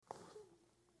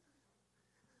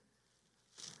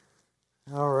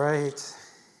All right.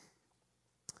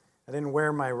 I didn't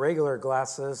wear my regular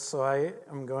glasses, so I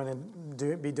am going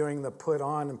to be doing the put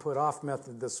on and put off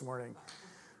method this morning,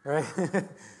 right?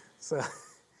 So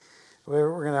we're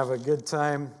going to have a good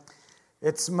time.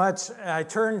 I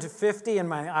turned 50 and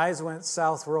my eyes went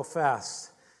south real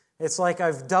fast. It's like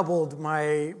I've doubled,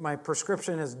 my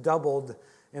prescription has doubled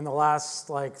in the last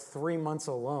 3 months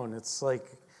alone. It's like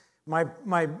my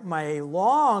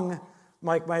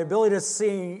ability to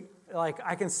see,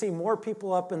 I can see more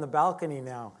people up in the balcony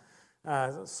now.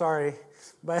 Sorry,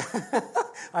 but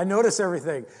I notice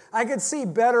everything. I can see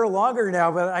better longer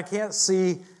now, but I can't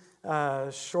see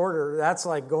shorter. That's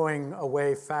like going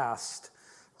away fast.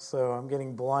 So I'm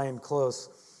getting blind close.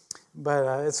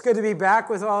 But it's good to be back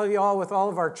with all of y'all, with all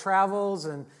of our travels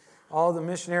and all the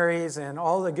missionaries and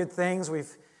all the good things.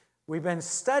 We've been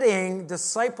studying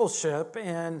discipleship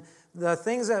and the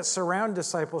things that surround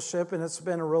discipleship, and it's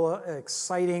been a real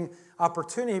exciting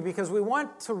opportunity because we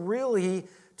want to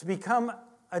become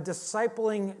a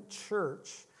discipling church.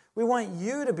 We want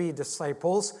you to be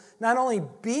disciples, not only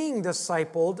being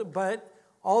discipled, but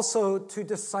also to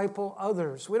disciple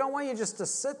others. We don't want you just to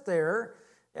sit there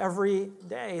every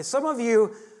day. Some of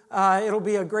you, it'll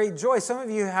be a great joy. Some of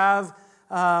you have,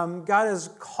 God is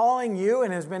calling you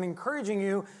and has been encouraging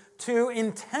you to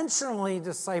intentionally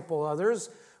disciple others,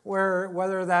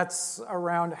 whether that's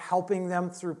around helping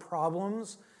them through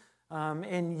problems,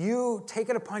 and you take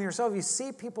it upon yourself. You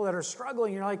see people that are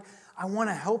struggling, you're like, I want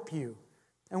to help you.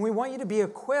 And we want you to be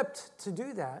equipped to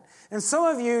do that. And some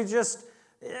of you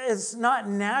it's not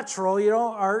natural. You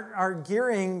are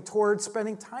gearing towards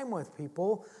spending time with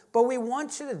people, but we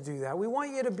want you to do that. We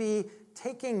want you to be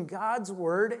taking God's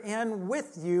word and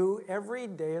with you every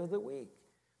day of the week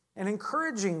and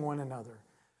encouraging one another.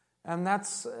 And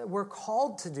we're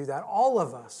called to do that. All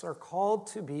of us are called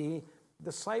to be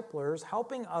disciplers,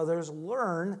 helping others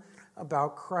learn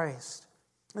about Christ.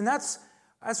 And that's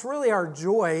really our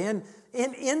joy. And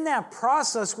in that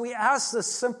process, we ask this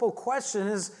simple question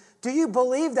is, do you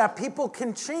believe that people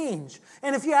can change?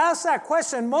 And if you ask that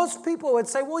question, most people would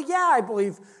say, well, yeah, I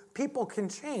believe people can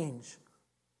change.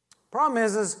 Problem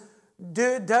is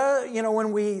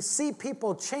when we see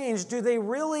people change, do they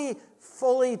really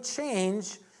fully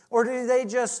change, or do they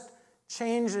just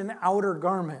change an outer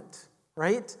garment,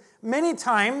 right? Many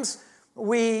times,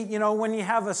 when you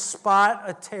have a spot,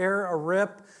 a tear, a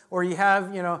rip, or you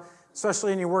have,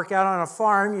 especially when you work out on a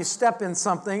farm, you step in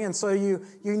something, and so you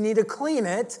need to clean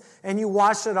it, and you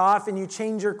wash it off, and you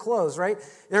change your clothes, right?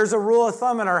 There's a rule of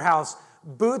thumb in our house.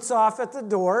 Boots off at the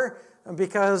door,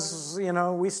 because,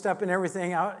 we step in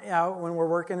everything out when we're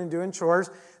working and doing chores.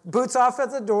 Boots off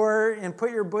at the door, and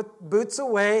put your boots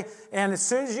away, and as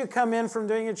soon as you come in from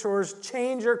doing your chores,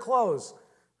 change your clothes,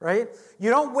 right?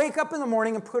 You don't wake up in the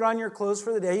morning and put on your clothes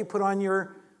for the day. You put on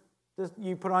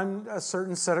a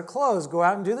certain set of clothes, go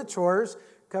out and do the chores,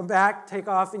 come back, take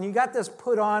off, and you got this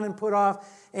put on and put off,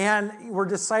 and we're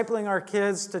discipling our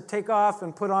kids to take off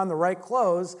and put on the right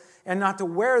clothes and not to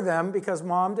wear them because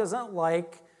mom doesn't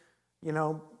like,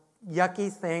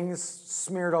 yucky things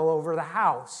smeared all over the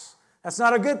house. That's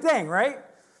not a good thing, right?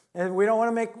 And we don't want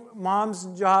to make mom's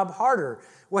job harder,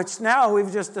 which now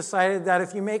we've just decided that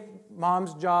if you make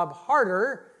mom's job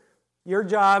harder, your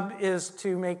job is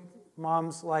to make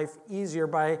mom's life easier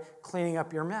by cleaning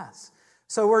up your mess.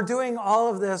 So we're doing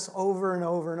all of this over and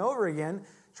over and over again,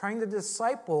 trying to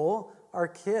disciple our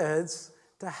kids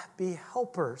to be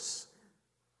helpers.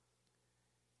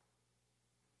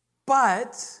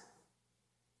 But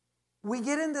we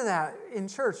get into that in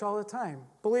church all the time,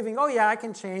 believing, oh yeah, I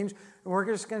can change, and we're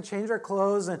just going to change our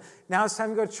clothes, and now it's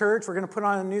time to go to church, we're going to put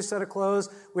on a new set of clothes,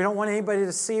 we don't want anybody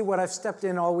to see what I've stepped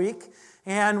in all week.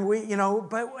 And we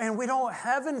don't,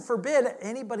 heaven forbid,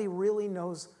 anybody really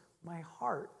knows my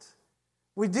heart.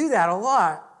 We do that a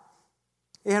lot.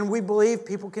 And we believe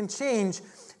people can change.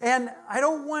 And I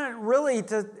don't want really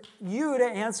you to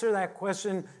answer that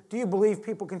question, do you believe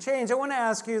people can change? I want to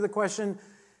ask you the question,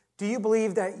 do you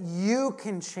believe that you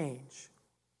can change?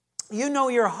 You know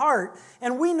your heart,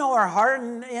 and we know our heart,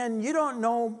 and you don't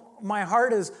know my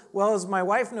heart as well as my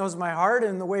wife knows my heart,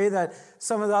 and the way that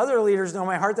some of the other leaders know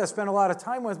my heart that spend a lot of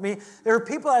time with me. There are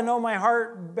people that know my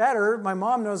heart better. My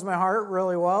mom knows my heart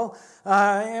really well,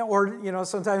 or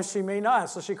sometimes she may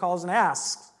not, so she calls and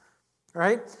asks,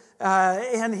 right?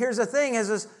 And here's the thing: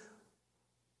 is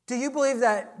do you believe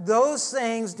that those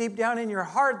things deep down in your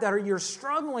heart that you're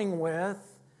struggling with,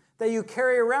 that you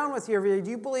carry around with you every day,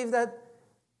 do you believe that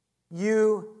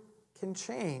you can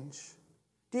change?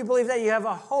 Do you believe that you have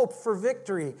a hope for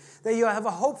victory? That you have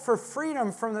a hope for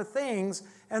freedom from the things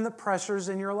and the pressures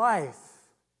in your life?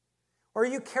 Or are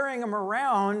you carrying them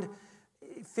around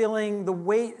feeling the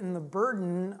weight and the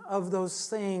burden of those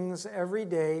things every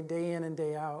day, day in and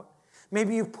day out.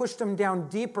 Maybe you've pushed them down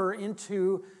deeper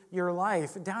into your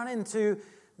life, down into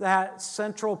that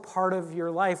central part of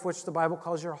your life, which the Bible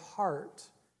calls your heart,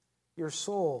 your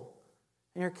soul.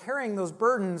 And you're carrying those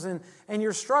burdens, and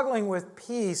you're struggling with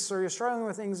peace, or you're struggling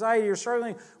with anxiety, you're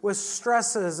struggling with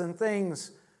stresses and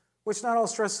things, which not all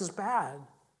stress is bad.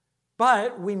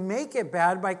 But we make it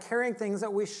bad by carrying things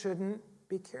that we shouldn't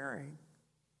be carrying.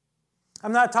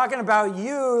 I'm not talking about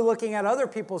you looking at other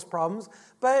people's problems,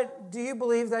 but do you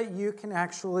believe that you can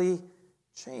actually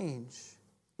change?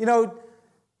 You know,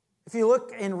 if you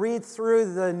look and read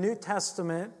through the New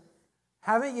Testament,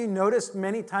 haven't you noticed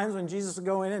many times when Jesus would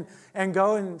go in and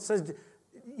go and says,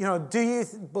 you know, do you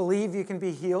believe you can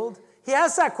be healed? He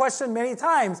asks that question many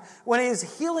times. When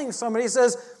he's healing somebody, he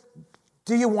says,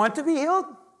 do you want to be healed?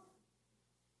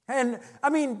 And, I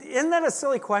mean, isn't that a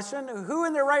silly question? Who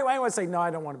in their right mind would say, no,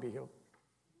 I don't want to be healed?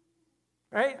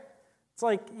 Right? It's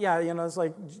like, yeah, you know, it's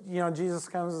like, you know, Jesus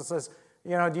comes and says,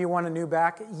 you know, do you want a new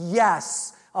back?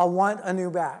 Yes, I want a new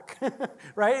back.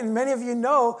 Right? And many of you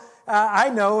know, I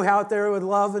know out there would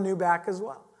love a new back as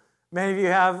well. Many of you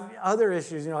have other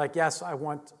issues. You know, like, yes, I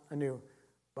want a new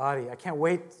body. I can't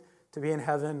wait to be in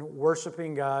heaven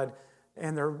worshiping God,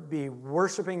 and there be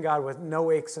worshiping God with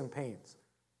no aches and pains.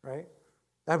 Right?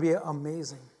 That'd be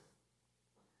amazing.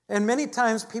 And many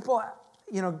times people,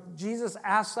 you know, Jesus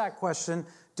asks that question,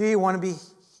 do you want to be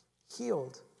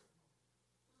healed?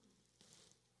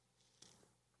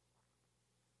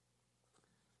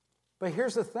 But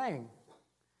here's the thing.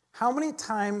 How many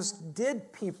times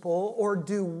did people, or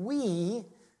do we,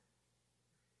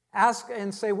 ask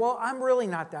and say, well, I'm really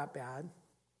not that bad.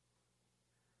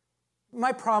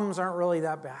 My problems aren't really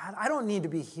that bad. I don't need to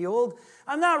be healed.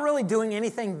 I'm not really doing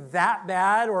anything that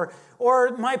bad, or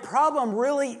my problem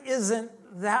really isn't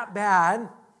that bad.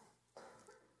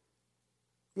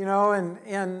 You know,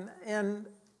 and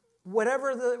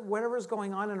whatever's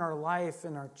going on in our life,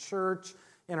 in our church,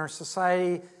 in our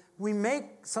society,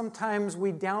 sometimes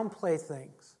we downplay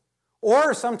things.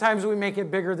 Or sometimes we make it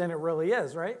bigger than it really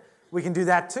is, right? We can do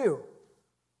that too.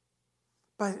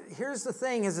 But here's the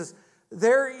thing is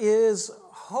there is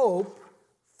hope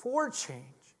for change.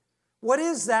 What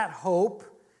is that hope,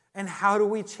 and how do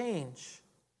we change?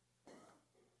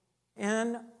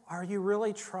 And are you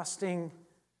really trusting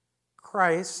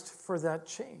Christ for that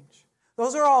change?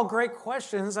 Those are all great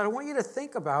questions that I want you to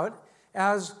think about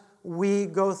as we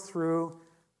go through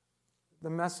the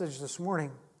message this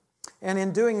morning. And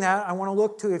in doing that, I want to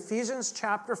look to Ephesians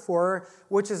chapter 4,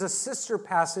 which is a sister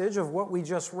passage of what we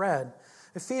just read.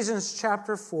 Ephesians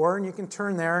chapter 4, and you can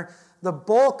turn there. The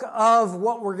bulk of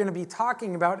what we're going to be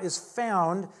talking about is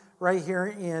found right here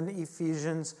in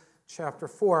Ephesians chapter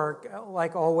 4.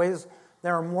 Like always,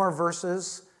 there are more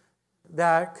verses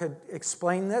that could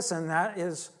explain this, and that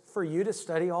is for you to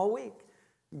study all week.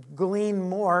 Glean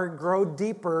more, grow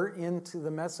deeper into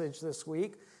the message this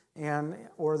week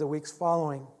or the weeks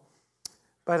following.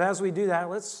 But as we do that,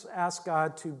 let's ask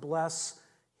God to bless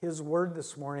His word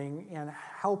this morning and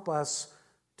help us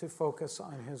to focus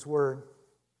on His word.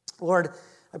 Lord,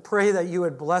 I pray that you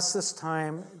would bless this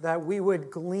time, that we would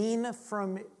glean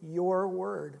from your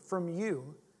word, from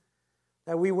you,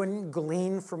 that we wouldn't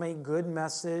glean from a good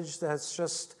message that's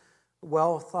just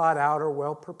well thought out or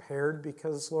well prepared,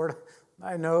 because, Lord,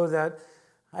 I know that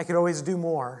I could always do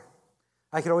more.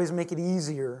 I could always make it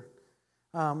easier.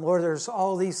 Lord, there's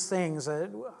all these things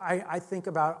that I think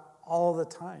about all the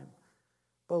time.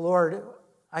 But Lord,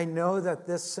 I know that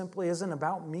this simply isn't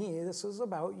about me. This is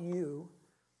about you.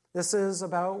 This is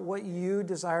about what you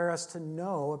desire us to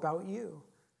know about you.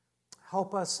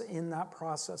 Help us in that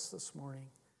process this morning.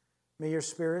 May your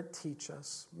Spirit teach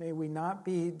us. May we not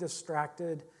be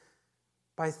distracted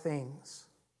by things.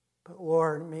 But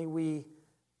Lord, may we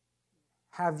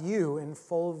have you in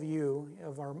full view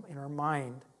in our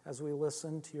mind as we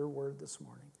listen to your word this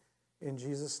morning. In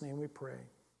Jesus' name we pray.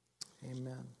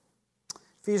 Amen.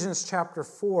 Ephesians chapter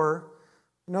 4.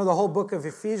 You know, the whole book of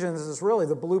Ephesians is really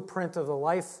the blueprint of the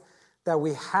life that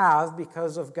we have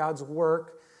because of God's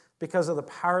work, because of the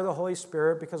power of the Holy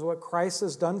Spirit, because of what Christ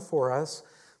has done for us.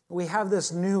 We have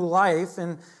this new life,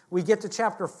 and we get to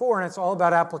chapter 4, and it's all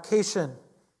about application.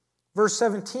 Verse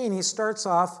 17, he starts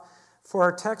off for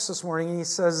our text this morning, and he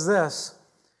says this.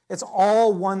 It's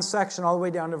all one section, all the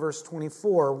way down to verse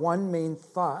 24, one main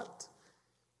thought.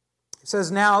 It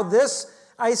says, now this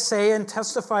I say and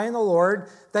testify in the Lord,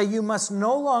 that you must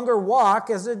no longer walk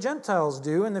as the Gentiles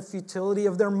do in the futility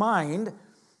of their mind.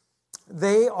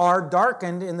 they are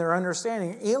darkened in their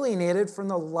understanding, alienated from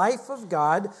the life of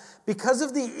God because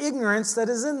of the ignorance that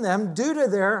is in them due to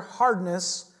their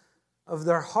hardness of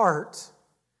their heart.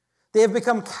 They have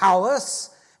become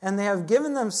callous, and they have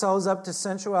given themselves up to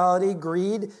sensuality,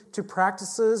 greed, to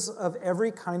practices of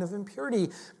every kind of impurity.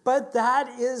 But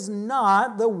that is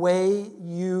not the way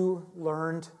you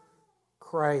learned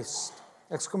Christ.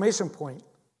 Exclamation point.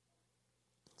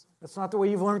 That's not the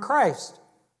way you've learned Christ.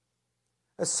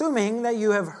 Assuming that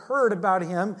you have heard about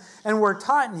him and were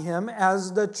taught in him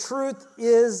as the truth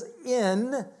is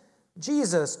in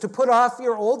Jesus, to put off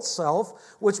your old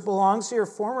self, which belongs to your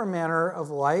former manner of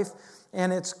life,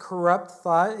 and its corrupt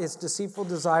thought, its deceitful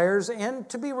desires, and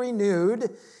to be renewed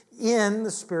in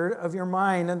the spirit of your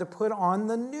mind, and to put on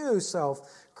the new self,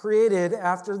 created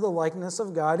after the likeness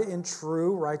of God in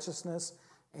true righteousness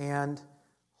and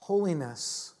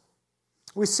holiness.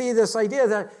 We see this idea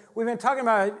that we've been talking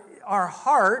about our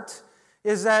heart,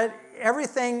 is that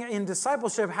everything in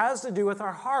discipleship has to do with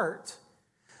our heart.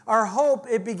 Our hope,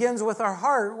 it begins with our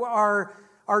heart.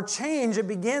 Our change, it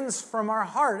begins from our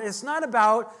heart. It's not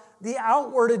about the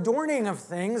outward adorning of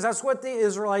things. That's what the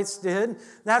Israelites did.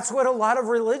 That's what a lot of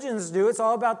religions do. It's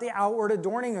all about the outward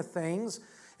adorning of things.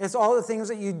 It's all the things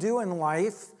that you do in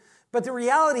life. But the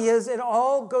reality is it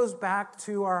all goes back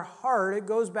to our heart. It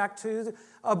goes back to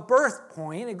a birth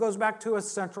point. It goes back to a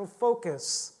central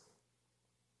focus.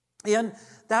 And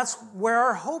that's where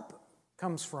our hope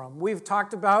comes from. We've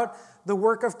talked about the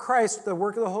work of Christ, the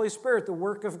work of the Holy Spirit, the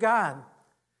work of God.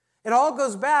 It all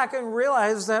goes back and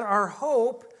realize that our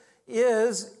hope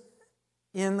is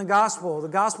in the gospel. The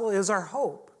gospel is our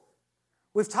hope.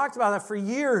 We've talked about that for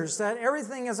years, that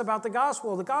everything is about the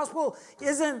gospel. The gospel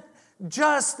isn't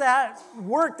just that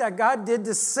work that God did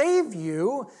to save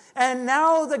you, and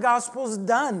now the gospel's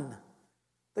done.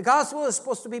 The gospel is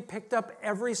supposed to be picked up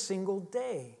every single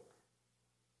day.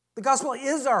 The gospel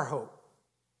is our hope.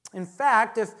 In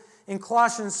fact, if in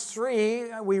Colossians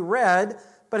 3 we read,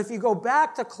 but if you go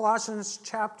back to Colossians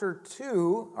chapter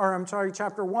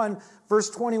 1, verse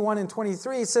 21 and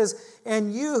 23, it says,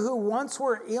 "And you who once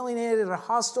were alienated and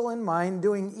hostile in mind,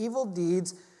 doing evil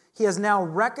deeds, he has now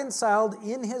reconciled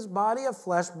in his body of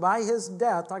flesh by his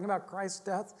death," talking about Christ's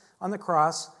death on the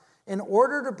cross, "in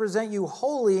order to present you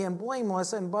holy and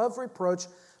blameless and above reproach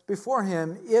before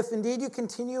him, if indeed you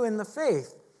continue in the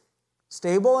faith,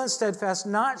 stable and steadfast,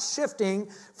 not shifting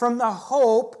from the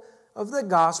hope of the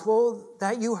gospel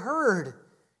that you heard,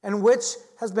 and which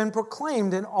has been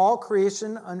proclaimed in all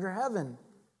creation under heaven."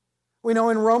 We know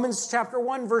in Romans chapter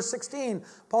 1, verse 16,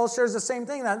 Paul shares the same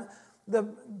thing, that the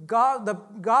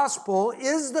gospel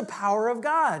is the power of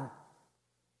God.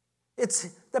 It's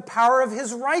the power of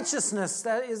his righteousness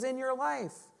that is in your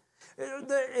life.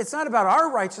 It's not about our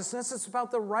righteousness, it's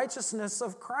about the righteousness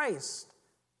of Christ.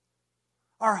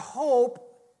 Our hope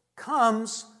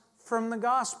comes from the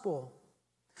gospel.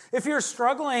 If you're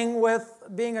struggling with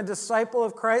being a disciple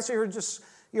of Christ, or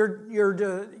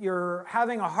you're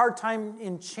having a hard time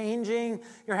in changing,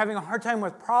 you're having a hard time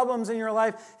with problems in your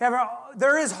life,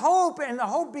 there is hope, and the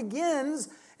hope begins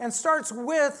and starts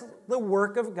with the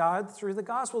work of God through the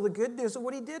gospel, the good news of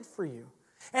what he did for you.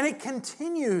 And it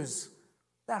continues.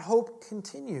 That hope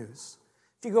continues.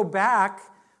 If you go back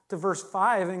to verse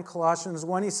 5 in Colossians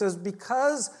 1, he says,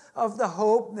 "Because of the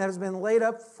hope that has been laid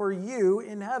up for you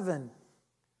in heaven.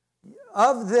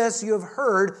 Of this you have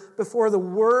heard before the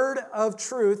word of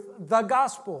truth, the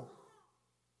gospel."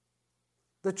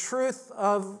 The truth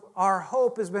of our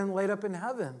hope has been laid up in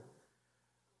heaven.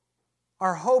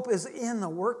 Our hope is in the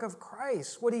work of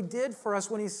Christ, what he did for us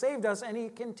when he saved us, and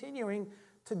he's continuing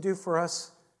to do for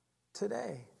us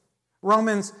today.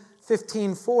 Romans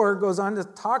 15:4 goes on to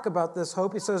talk about this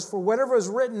hope. He says, "For whatever was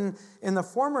written in the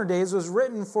former days was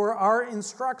written for our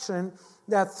instruction,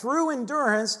 that through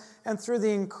endurance and through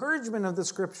the encouragement of the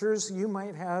Scriptures you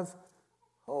might have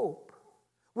hope."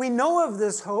 We know of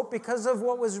this hope because of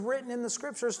what was written in the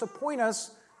Scriptures to point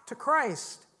us to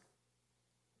Christ.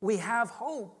 We have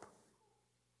hope.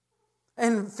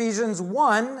 And Ephesians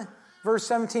 1, verse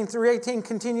 17 through 18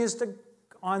 continues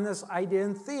on this idea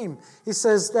and theme. He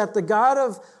says that the God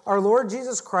of our Lord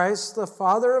Jesus Christ, the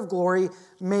Father of glory,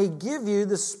 may give you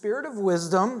the spirit of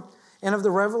wisdom and of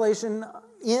the revelation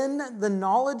in the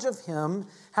knowledge of him,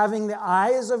 having the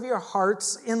eyes of your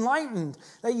hearts enlightened,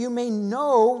 that you may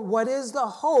know what is the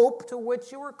hope to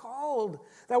which you were called,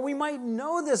 that we might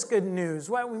know this good news,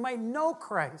 that we might know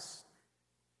Christ.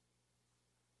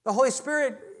 The Holy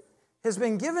Spirit has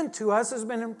been given to us, has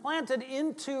been implanted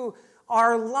into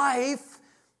our life,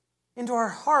 into our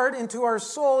heart, into our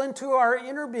soul, into our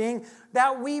inner being,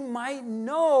 that we might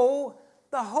know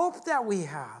the hope that we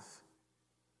have.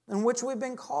 in which we've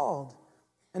been called.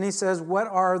 And he says, what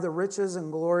are the riches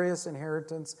and glorious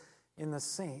inheritance in the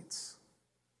saints?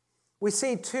 We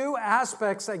see two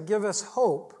aspects that give us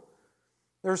hope.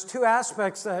 There's two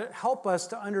aspects that help us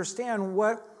to understand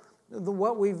what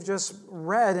we've just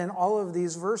read in all of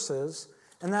these verses.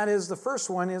 And that is, the first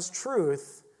one is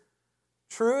truth.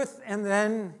 Truth and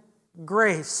then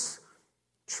grace.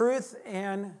 Truth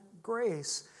and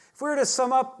grace. If we were to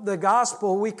sum up the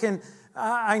gospel, we can,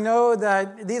 I know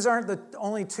that these aren't the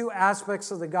only two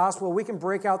aspects of the gospel. We can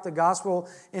break out the gospel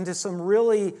into some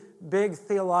really big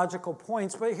theological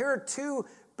points, but here are two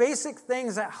basic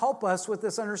things that help us with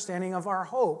this understanding of our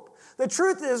hope. The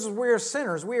truth is, we are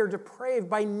sinners. We are depraved.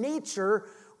 By nature,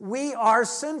 we are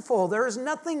sinful. There is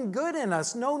nothing good in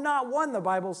us. No, not one, the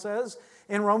Bible says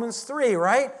in Romans 3,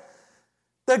 right?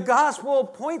 The gospel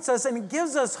points us and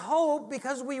gives us hope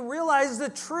because we realize the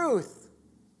truth.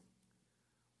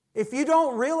 If you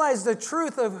don't realize the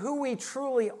truth of who we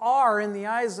truly are in the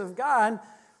eyes of God,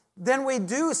 then we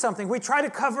do something. We try to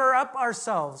cover up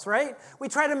ourselves, right? We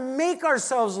try to make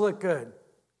ourselves look good.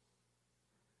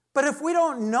 But if we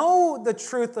don't know the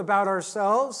truth about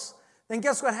ourselves, then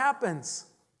guess what happens?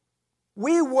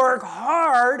 We work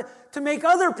hard to make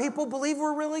other people believe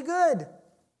we're really good.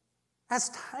 That's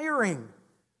tiring.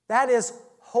 That is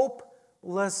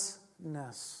hopelessness.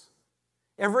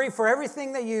 For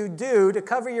everything that you do to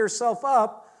cover yourself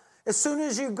up, as soon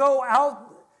as you go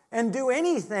out and do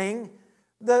anything,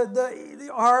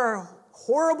 our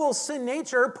horrible sin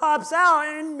nature pops out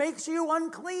and makes you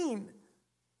unclean.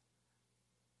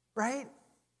 Right?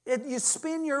 You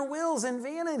spin your wheels in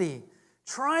vanity,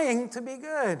 trying to be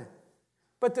good.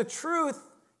 But the truth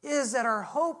is that our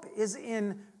hope is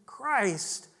in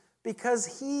Christ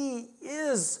because He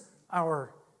is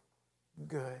our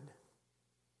good.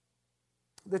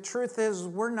 The truth is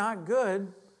we're not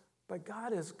good, but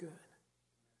God is good.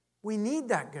 We need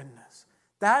that goodness.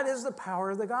 That is the power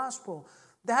of the gospel.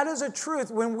 That is a truth.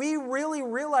 When we really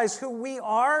realize who we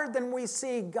are, then we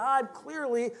see God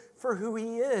clearly for who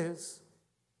He is.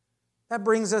 That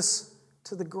brings us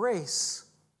to the grace.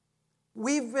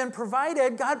 We've been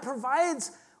provided, God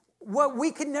provides what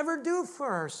we could never do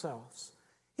for ourselves.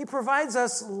 He provides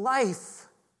us life,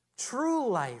 true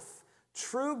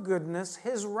goodness,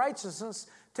 His righteousness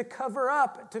to cover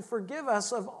up, to forgive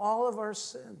us of all of our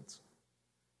sins.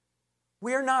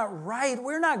 We are not right,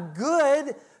 we're not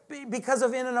good because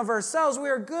of in and of ourselves. We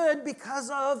are good because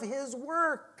of His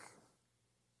work.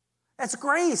 That's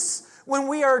grace. When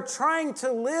we are trying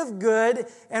to live good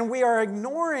and we are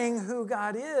ignoring who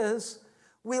God is,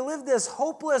 we live this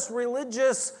hopeless,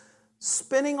 religious,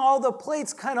 spinning all the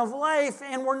plates kind of life,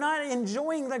 and we're not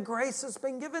enjoying the grace that's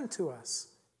been given to us.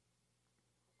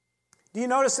 Do you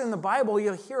notice in the Bible,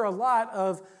 you'll hear a lot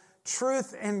of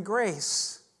truth and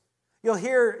grace. You'll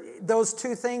hear those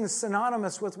two things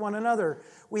synonymous with one another.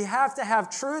 We have to have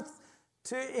truth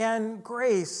and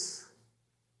grace.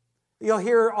 You'll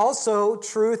hear also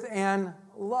truth and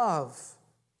love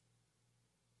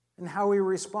and how we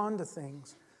respond to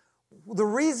things. The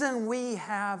reason we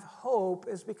have hope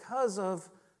is because of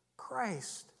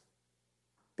Christ,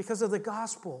 because of the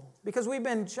gospel, because we've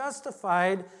been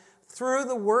justified through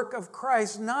the work of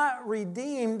Christ, not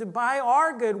redeemed by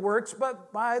our good works,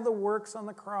 but by the works on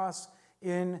the cross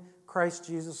in Christ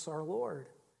Jesus our Lord.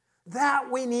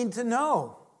 That we need to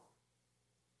know.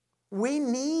 We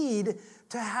need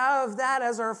to have that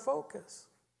as our focus.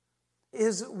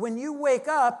 Is when you wake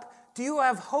up, do you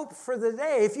have hope for the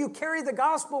day? If you carry the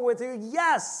gospel with you,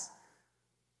 yes,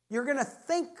 you're going to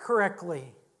think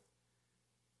correctly,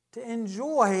 to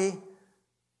enjoy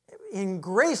in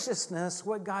graciousness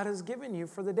what God has given you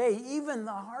for the day, even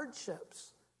the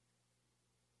hardships,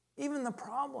 even the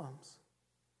problems.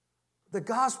 The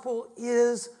gospel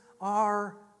is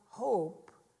our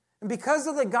hope. And because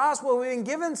of the gospel, we've been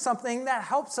given something that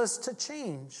helps us to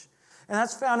change. And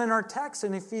that's found in our text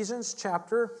in Ephesians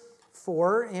chapter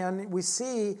 4, and we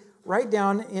see right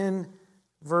down in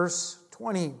verse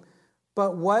 20.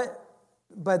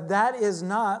 But that is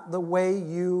not the way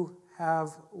you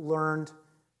have learned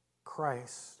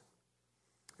Christ.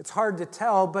 It's hard to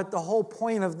tell, but the whole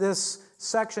point of this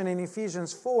section in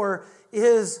Ephesians 4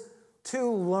 is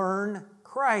to learn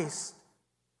Christ.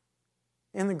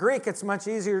 In the Greek, it's much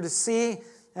easier to see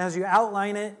as you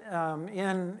outline it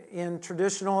in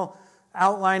traditional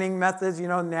outlining methods,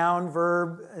 noun,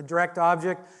 verb, direct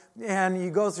object, and you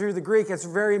go through the Greek, it's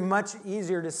very much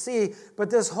easier to see. But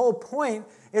this whole point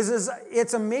is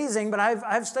it's amazing, but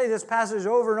I've studied this passage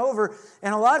over and over,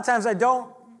 and a lot of times I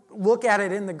don't look at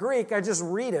it in the Greek, I just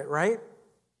read it, right?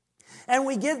 And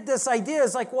we get this idea,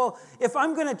 it's like, well, if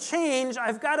I'm going to change,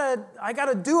 I got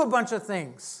to do a bunch of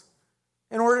things.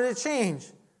 in order to change.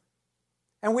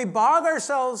 And we bog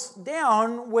ourselves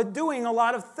down with doing a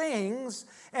lot of things,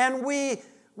 and we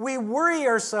worry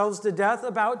ourselves to death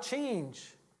about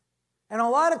change. And a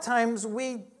lot of times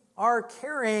we are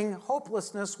carrying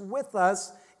hopelessness with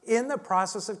us in the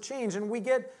process of change, and we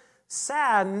get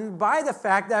saddened by the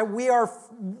fact that we are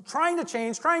trying to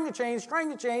change,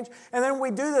 and then we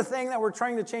do the thing that we're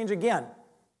trying to change again.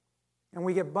 And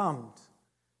we get bummed.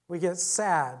 We get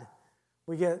sad.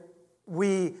 We get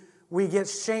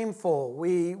shameful.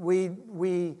 We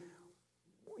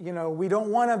don't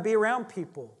want to be around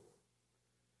people.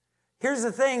 Here's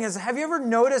the thing is, have you ever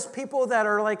noticed people that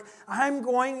are like,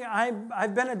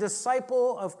 I've been a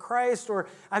disciple of Christ, or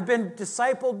I've been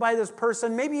discipled by this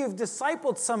person. Maybe you've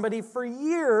discipled somebody for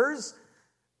years,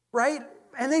 right?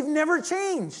 And they've never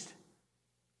changed.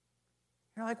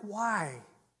 You're like, why?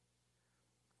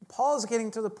 Paul is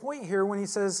getting to the point here when he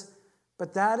says,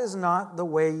 but that is not the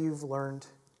way you've learned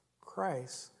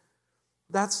Christ.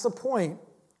 That's the point.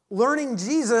 Learning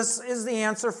Jesus is the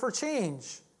answer for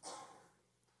change.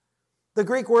 The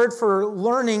Greek word for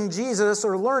learning Jesus,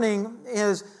 or learning,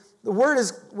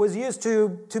 was used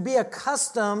to be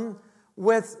accustomed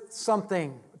with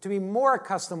something, to be more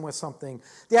accustomed with something.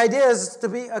 The idea is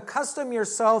to accustom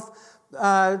yourself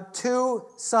to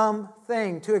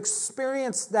something, to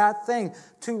experience that thing,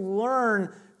 to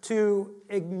learn, to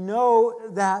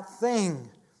know that thing,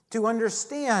 to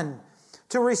understand,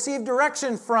 to receive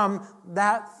direction from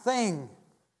that thing.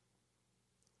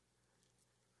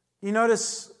 You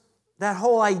notice that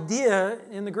whole idea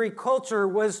in the Greek culture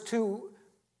was to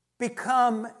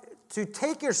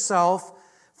take yourself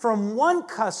from one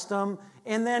custom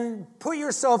and then put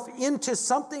yourself into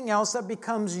something else that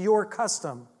becomes your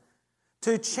custom.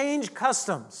 To change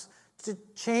customs, to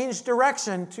change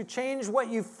direction, to change what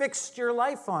you fixed your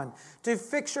life on, to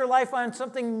fix your life on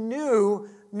something new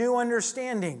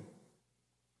understanding.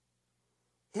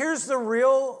 Here's the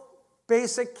real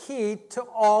basic key to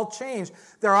all change.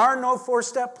 There are no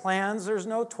 4-step plans. There's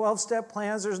no 12-step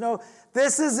plans.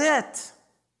 This is it.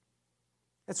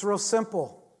 It's real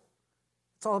simple.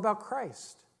 It's all about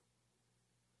Christ.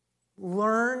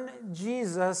 Learn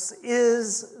Jesus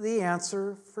is the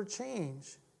answer for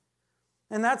change.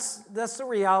 And that's the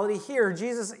reality here.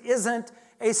 Jesus isn't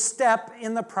a step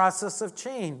in the process of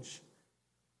change.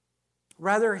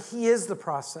 Rather, he is the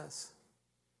process.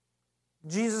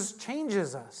 Jesus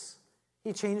changes us.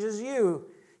 He changes you.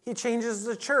 He changes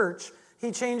the church.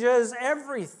 He changes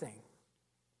everything.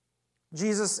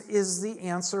 Jesus is the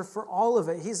answer for all of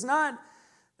it. He's not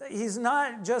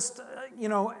just,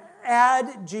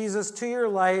 add Jesus to your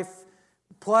life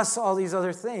plus all these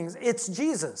other things. It's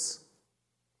Jesus.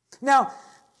 Now,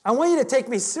 I want you to take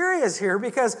me serious here,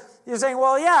 because you're saying,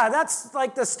 well, yeah, that's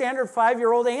like the standard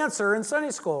 5-year-old answer in Sunday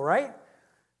school, right?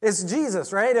 It's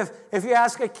Jesus, right? If you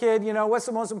ask a kid, what's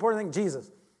the most important thing?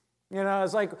 Jesus.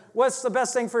 It's like, what's the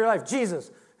best thing for your life? Jesus.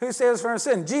 Who saves us from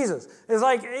sin? Jesus. It's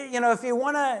like, if you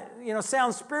want to,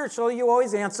 sound spiritual, you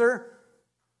always answer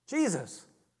Jesus.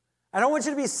 I don't want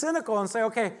you to be cynical and say,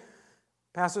 okay,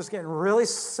 Pastor's getting really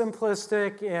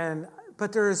simplistic,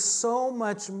 but there is so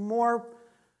much more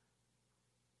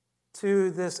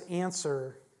to this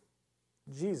answer,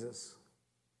 Jesus.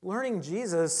 Learning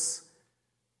Jesus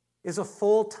is a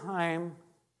full-time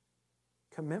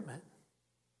commitment.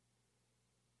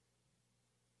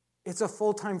 It's a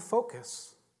full-time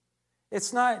focus.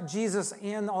 It's not Jesus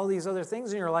and all these other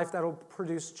things in your life that will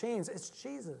produce change. It's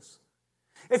Jesus.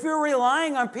 If you're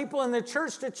relying on people in the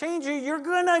church to change you, you're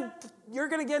gonna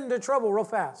get into trouble real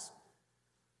fast.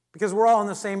 Because we're all in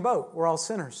the same boat. We're all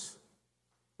sinners.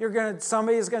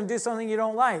 Somebody's gonna do something you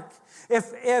don't like.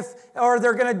 Or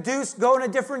they're gonna go in a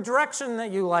different direction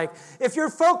that you like. If your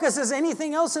focus is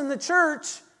anything else in the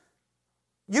church,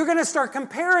 you're gonna start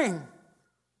comparing.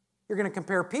 You're going to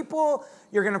compare people.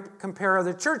 You're going to compare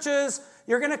other churches.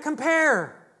 You're going to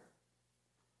compare.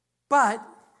 But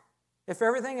if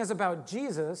everything is about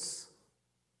Jesus,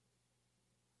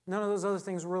 none of those other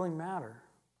things really matter.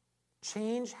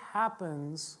 Change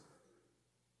happens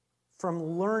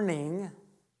from learning,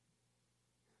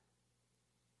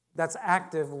 that's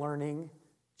active learning,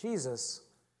 Jesus.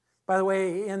 By the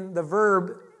way, in the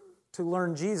verb to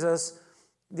learn Jesus,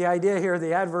 the idea here,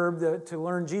 the adverb to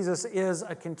learn Jesus, is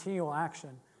a continual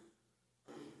action.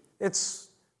 It's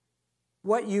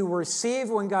what you receive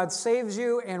when God saves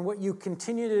you and what you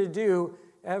continue to do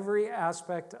every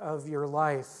aspect of your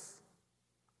life.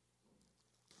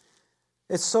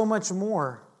 It's so much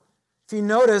more. If you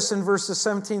notice in verses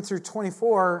 17 through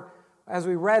 24, as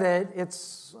we read it,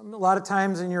 it's a lot of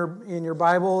times in your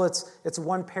Bible, it's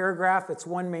one paragraph, it's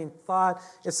one main thought.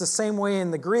 It's the same way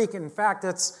in the Greek. In fact,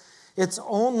 It's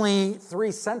only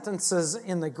 3 sentences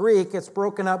in the Greek. It's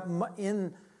broken up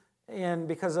in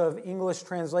because of English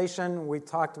translation. We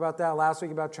talked about that last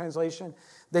week about translation.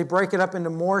 They break it up into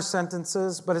more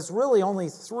sentences, but it's really only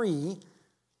 3.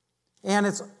 And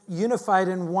it's unified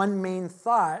in one main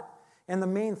thought. And the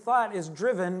main thought is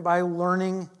driven by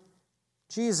learning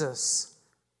Jesus.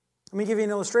 Let me give you an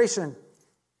illustration.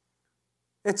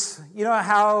 It's, you know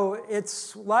how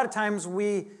it's, a lot of times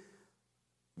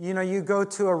you go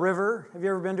to a river. Have you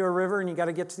ever been to a river and you got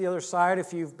to get to the other side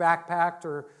if you've backpacked?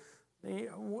 Or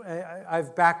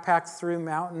I've backpacked through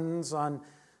mountains up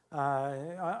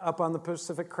on the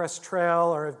Pacific Crest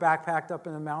Trail, or I've backpacked up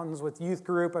in the mountains with youth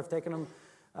group. I've taken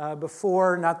them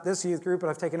before, not this youth group, but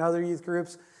I've taken other youth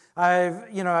groups.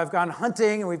 I've gone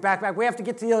hunting and we've backpacked. We have to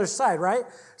get to the other side, right?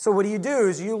 So what do?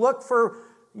 Is you look for,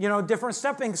 different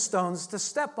stepping stones to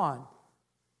step on.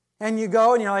 And you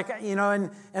go and you're like,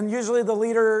 and usually the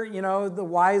leader, the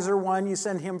wiser one, you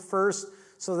send him first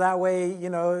so that way,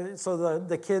 so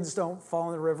the kids don't fall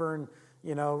in the river and,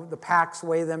 the packs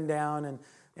weigh them down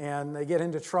and they get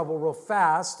into trouble real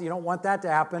fast. You don't want that to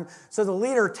happen. So the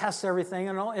leader tests everything,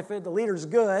 and if the leader's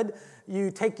good, you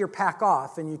take your pack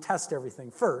off and you test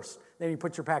everything first. Then you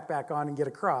put your pack back on and get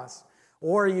across.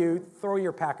 Or you throw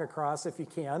your pack across if you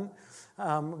can.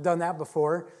 Done that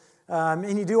before.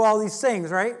 And you do all these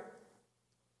things, right?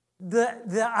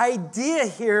 The idea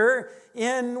here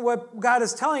in what God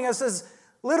is telling us is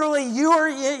literally you are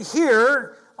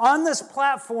here on this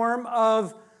platform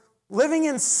of living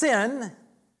in sin,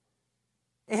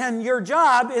 and your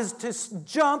job is to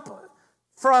jump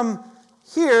from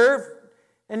here,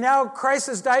 and now Christ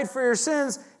has died for your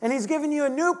sins, and He's given you a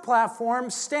new platform.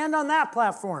 Stand on that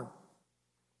platform.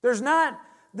 There's not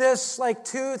this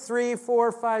 2, 3,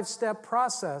 4, 5-step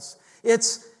process.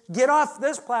 It's get off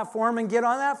this platform and get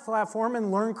on that platform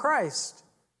and learn Christ.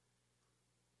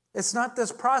 It's not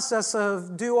this process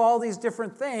of do all these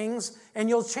different things and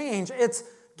you'll change. It's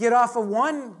get off of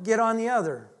one, get on the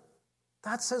other.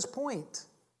 That's His point.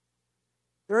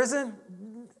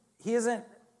 He isn't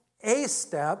a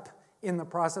step in the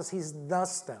process. He's the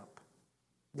step,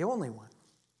 the only one.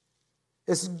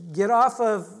 It's get off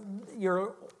of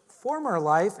your former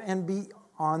life and be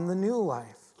on the new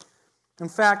life. In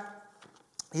fact,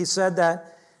 he said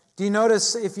that, do you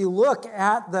notice if you look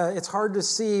at it's hard to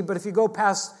see, but if you go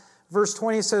past verse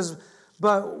 20, it says,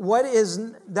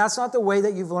 that's not the way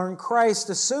that you've learned Christ,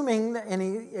 assuming, and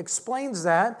he explains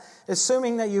that,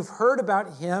 assuming that you've heard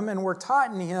about Him and were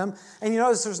taught in Him. And you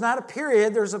notice there's not a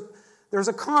period, there's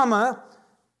a comma,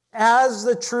 as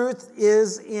the truth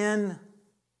is in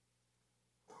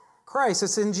Christ.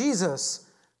 It's in Jesus.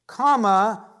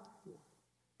 Comma,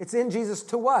 it's in Jesus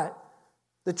to what?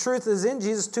 The truth is in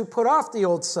Jesus to put off the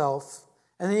old self.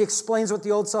 And then he explains what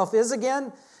the old self is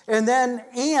again. And then,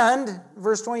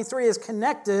 verse 23 is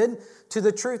connected to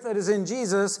the truth that is in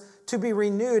Jesus to be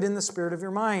renewed in the spirit of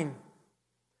your mind.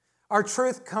 Our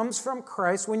truth comes from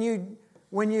Christ. When you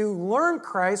learn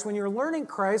Christ, when you're learning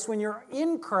Christ, when you're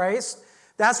in Christ,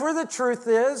 that's where the truth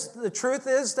is. The truth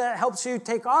is that helps you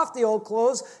take off the old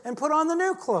clothes and put on the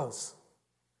new clothes.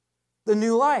 The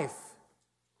new life.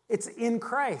 It's in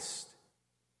Christ.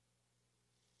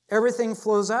 Everything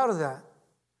flows out of that.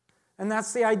 And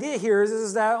that's the idea here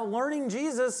is that learning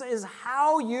Jesus is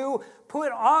how you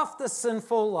put off the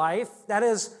sinful life. That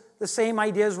is the same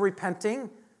idea as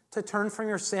repenting, to turn from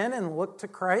your sin and look to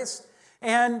Christ,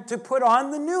 and to put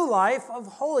on the new life of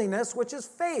holiness, which is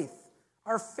faith.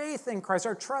 Our faith in Christ,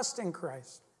 our trust in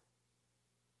Christ.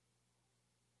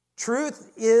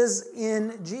 Truth is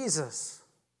in Jesus.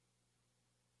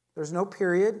 There's no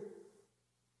period.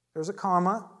 There's a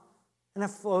comma. And it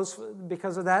flows,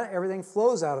 because of that, everything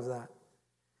flows out of that.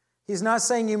 He's not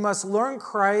saying you must learn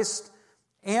Christ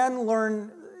and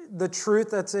learn the truth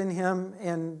that's in Him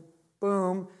and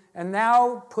boom, and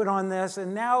now put on this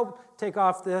and now take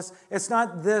off this. It's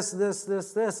not this.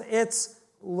 It's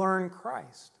learn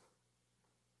Christ.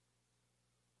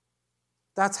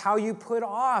 That's how you put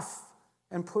off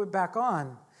and put back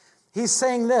on. He's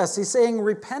saying this. He's saying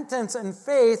repentance and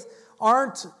faith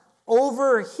aren't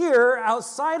over here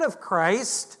outside of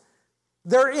Christ.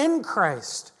 They're in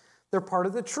Christ. They're part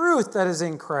of the truth that is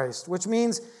in Christ, which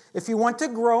means if you want to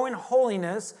grow in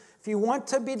holiness, if you want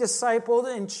to be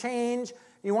discipled and change,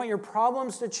 you want your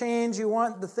problems to change, you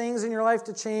want the things in your life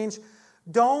to change,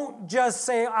 don't just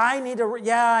say, I need to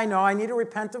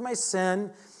repent of my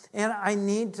sin, and I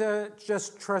need to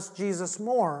just trust Jesus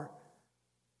more.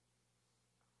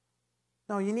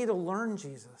 No, you need to learn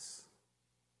Jesus.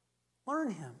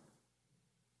 Learn Him.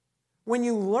 When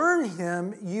you learn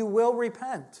Him, you will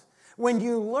repent. When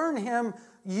you learn Him,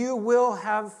 you will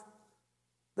have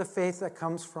the faith that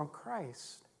comes from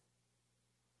Christ.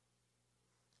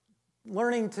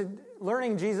 Learning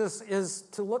Jesus is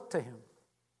to look to him.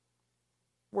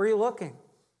 Where are you looking?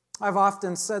 I've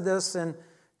often said this in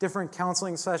different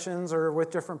counseling sessions or with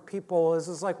different people.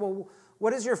 It's like, well,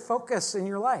 what is your focus in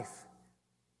your life?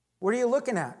 What are you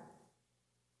looking at?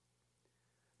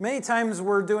 Many times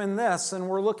we're doing this and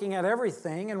we're looking at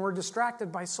everything and we're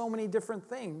distracted by so many different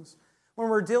things. When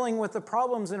we're dealing with the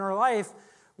problems in our life,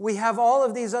 we have all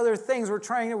of these other things.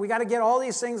 We got to get all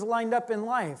these things lined up in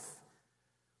life.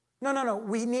 No.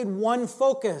 We need one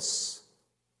focus.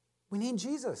 We need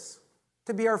Jesus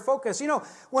to be our focus.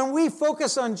 When we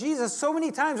focus on Jesus, so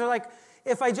many times we're like,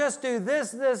 if I just do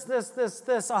this,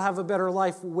 I'll have a better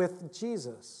life with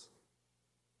Jesus.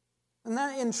 And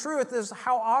that, in truth, is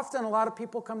how often a lot of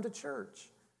people come to church.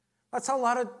 That's how a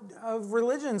lot of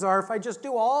religions are. If I just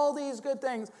do all these good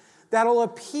things, that'll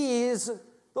appease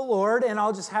the Lord, and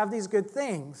I'll just have these good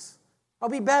things. I'll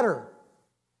be better.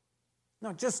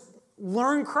 No, just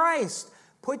learn Christ.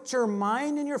 Put your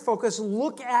mind and your focus.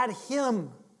 Look at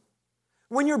him.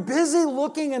 When you're busy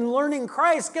looking and learning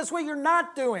Christ, guess what you're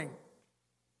not doing?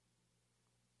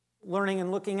 Learning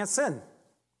and looking at sin.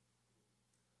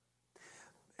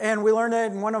 And we learned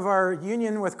it in one of our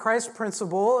Union with Christ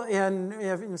principle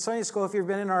in Sunday school. If you've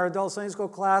been in our adult Sunday school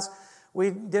class,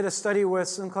 we did a study with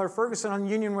Sinclair Ferguson on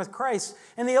union with Christ.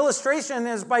 And the illustration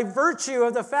is by virtue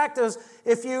of the fact is,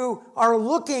 if you are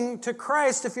looking to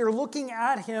Christ, if you're looking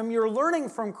at him, you're learning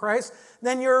from Christ,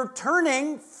 then you're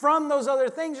turning from those other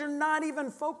things. You're not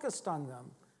even focused on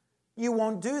them. You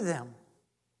won't do them.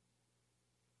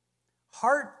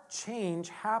 Heart change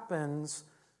happens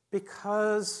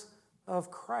because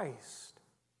of Christ.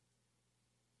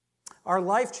 Our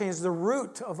life changed. The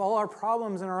root of all our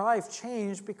problems in our life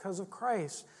changed because of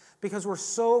Christ. Because we're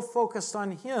so focused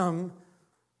on him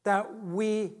that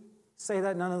we say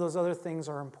that none of those other things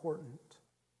are important.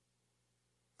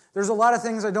 There's a lot of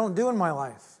things I don't do in my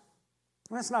life.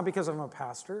 And that's not because I'm a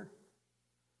pastor.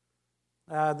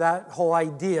 That whole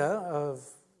idea of,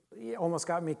 it almost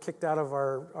got me kicked out of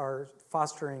our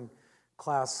fostering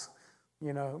class.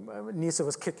 Nisa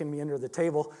was kicking me under the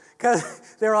table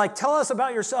because they were like, tell us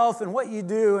about yourself and what you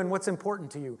do and what's important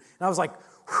to you. And I was like,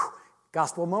 whew,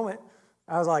 gospel moment.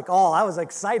 I was like, I was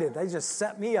excited. They just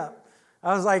set me up.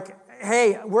 I was like,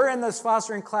 hey, we're in this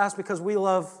fostering class because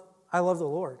I love the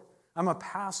Lord. I'm a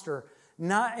pastor.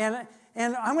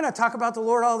 And I'm going to talk about the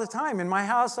Lord all the time. In my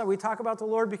house, we talk about the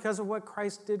Lord because of what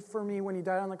Christ did for me when he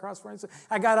died on the cross for me.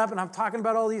 I got up and I'm talking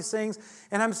about all these things.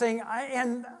 And I'm saying,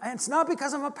 and it's not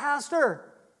because I'm a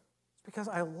pastor. It's because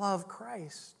I love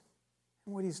Christ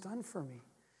and what he's done for me.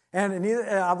 And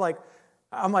I'm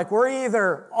like, we're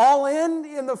either all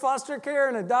in the foster care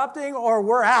and adopting, or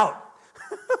we're out.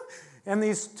 And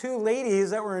these two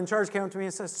ladies that were in charge came up to me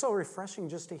and said, it's so refreshing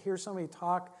just to hear somebody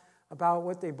talk about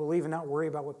what they believe and not worry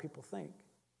about what people think.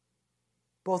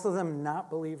 Both of them not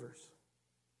believers.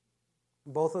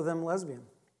 Both of them lesbian.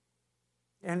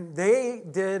 And they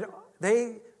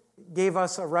gave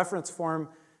us a reference form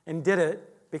and did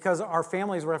it because our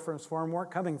family's reference form weren't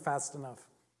coming fast enough.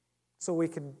 So we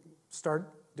could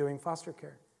start doing foster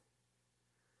care.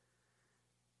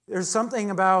 There's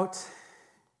something about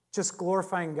just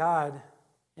glorifying God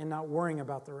and not worrying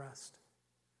about the rest.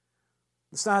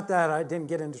 It's not that I didn't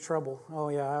get into trouble. Oh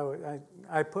yeah,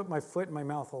 I put my foot in my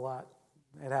mouth a lot.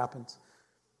 It happens.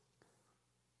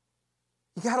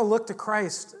 You got to look to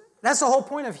Christ. That's the whole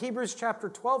point of Hebrews chapter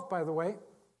 12, by the way.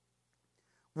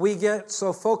 We get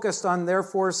so focused on,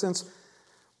 therefore, since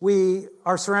we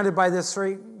are surrounded by this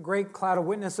great cloud of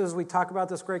witnesses. We talk about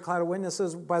this great cloud of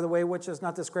witnesses, by the way, which is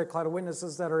not this great cloud of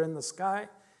witnesses that are in the sky.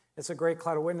 It's a great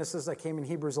cloud of witnesses that came in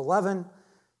Hebrews 11.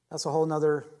 That's a whole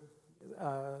other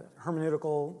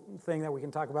hermeneutical thing that we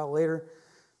can talk about later.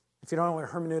 If you don't know what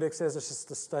hermeneutics is, it's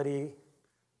just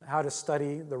how to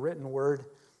study the written word.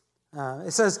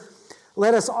 It says,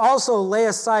 let us also lay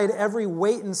aside every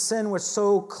weight and sin which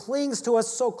so clings to us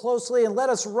so closely, and let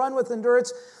us run with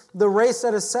endurance the race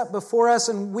that is set before us.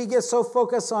 And we get so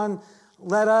focused on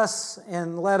let us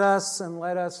and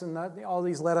all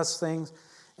these let us things,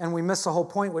 and we miss the whole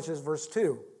point, which is verse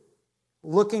 2.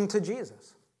 Looking to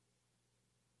Jesus.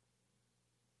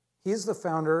 He's the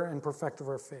founder and perfecter of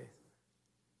our faith.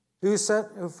 Who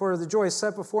for the joy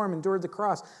set before him endured the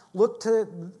cross. Look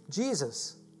to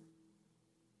Jesus,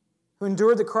 who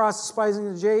endured the cross,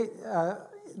 despising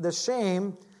the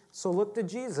shame. So look to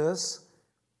Jesus,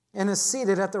 and is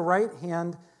seated at the right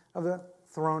hand of the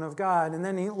throne of God. And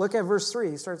then look at verse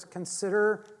 3. He starts,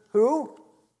 consider who?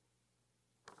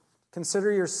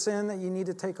 Consider your sin that you need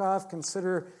to take off.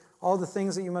 Consider all the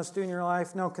things that you must do in your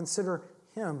life. No, consider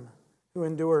him. who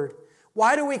endured.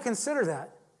 Why do we consider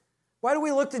that? Why do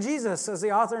we look to Jesus as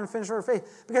the author and finisher of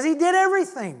faith? Because he did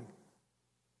everything.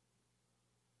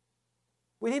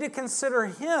 We need to consider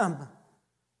him.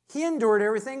 He endured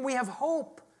everything. We have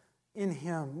hope in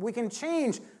him. We can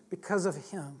change because of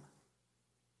him.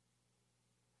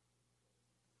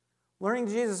 Learning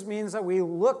Jesus means that we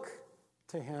look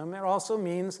to him. It also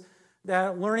means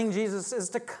that learning Jesus is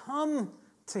to come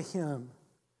to him.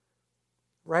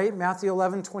 Right? Matthew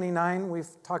 11:29, we've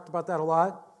talked about that a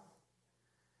lot.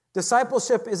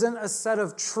 Discipleship isn't a set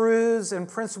of truths and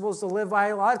principles to live by.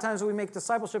 A lot of times we make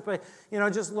discipleship by,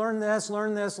 just learn this,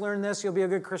 you'll be a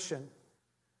good Christian.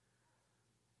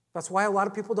 That's why a lot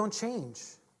of people don't change.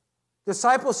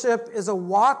 Discipleship is a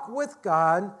walk with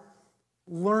God,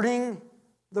 learning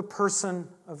the person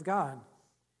of God.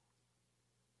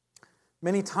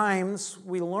 Many times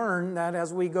we learn that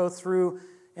as we go through,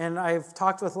 and I've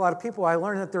talked with a lot of people, I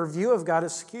learned that their view of God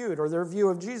is skewed, or their view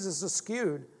of Jesus is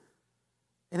skewed.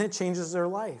 And it changes their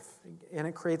life. And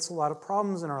it creates a lot of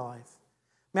problems in our life.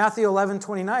 Matthew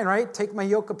 11:29, right? Take my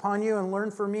yoke upon you and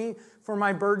learn from me, for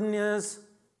my burden is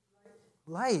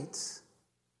light.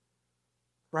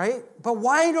 Right? But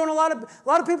why don't a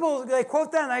lot of people, they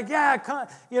quote that and like,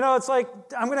 it's like,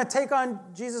 I'm going to take on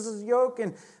Jesus' yoke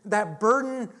and that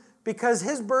burden because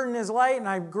his burden is light, and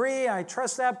I agree, I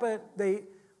trust that, but they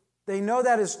know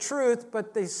that is truth,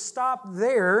 but they stop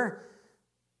there.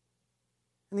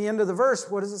 In the end of the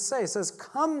verse, what does it say? It says,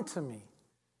 come to me,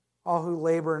 all who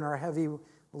labor and are heavy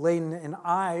laden, and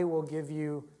I will give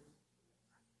you.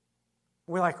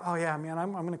 We're like, oh yeah, man,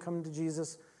 I'm going to come to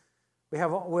Jesus. We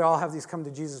all have these come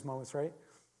to Jesus moments, right?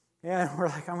 Yeah, and we're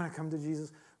like, I'm going to come to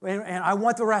Jesus. And I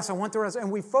want the rest.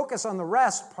 And we focus on the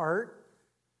rest part,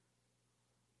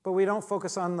 but we don't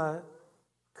focus on the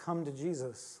come to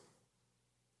Jesus.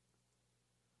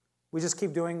 We just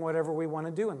keep doing whatever we want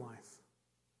to do in life.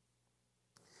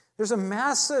 There's a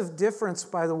massive difference,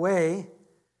 by the way,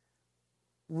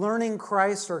 learning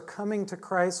Christ or coming to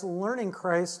Christ, learning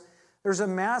Christ. There's a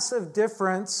massive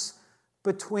difference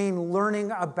between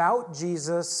learning about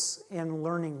Jesus and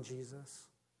learning Jesus.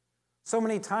 So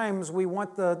many times we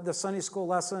want the Sunday school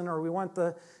lesson or we want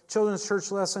the children's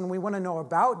church lesson. We want to know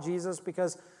about Jesus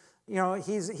because,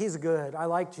 he's good. I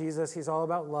like Jesus. He's all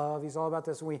about love. He's all about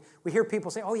this. And we hear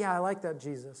people say, oh yeah, I like that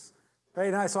Jesus.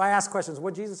 Right? And so I ask questions.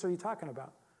 What Jesus are you talking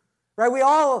about? Right? We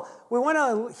want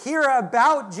to hear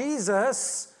about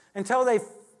Jesus until they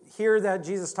hear that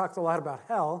Jesus talked a lot about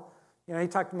hell. He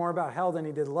talked more about hell than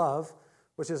he did love,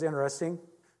 which is interesting.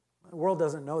 The world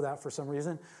doesn't know that for some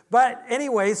reason. But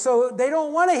anyway, so they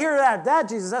don't want to hear that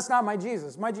Jesus. That's not my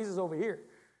Jesus. My Jesus is over here.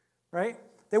 Right?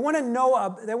 They want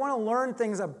to learn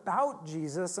things about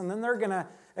Jesus, and then they're going to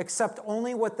accept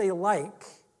only what they like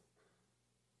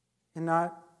and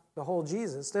not the whole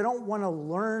Jesus. They don't want to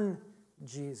learn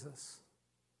Jesus.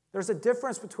 There's a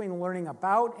difference between learning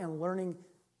about and learning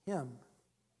him.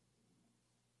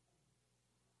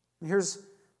 And here's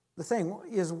the thing,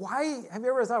 is why, have you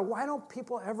ever thought, why don't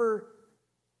people ever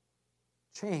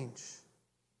change?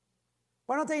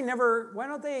 Why don't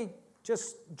they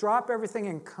just drop everything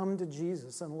and come to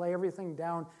Jesus and lay everything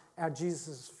down at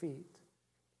Jesus' feet?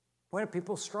 Why do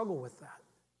people struggle with that?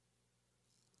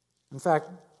 In fact,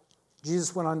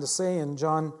 Jesus went on to say in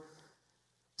John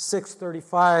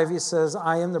 6:35, he says,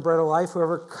 I am the bread of life.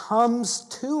 Whoever comes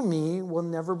to me will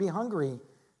never be hungry.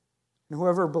 And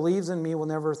whoever believes in me will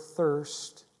never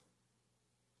thirst.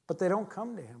 But they don't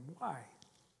come to him. Why?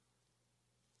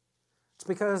 It's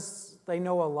because they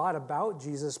know a lot about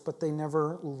Jesus, but they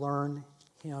never learn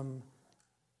him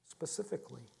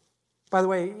specifically. By the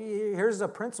way, here's a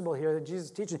principle here that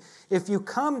Jesus teaches. If you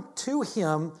come to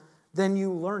him, then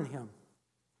you learn him.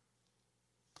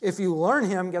 If you learn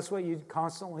him, guess what you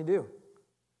constantly do?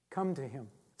 Come to him.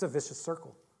 It's a vicious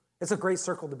circle. It's a great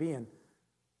circle to be in.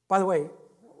 By the way,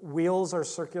 wheels are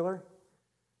circular,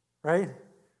 right?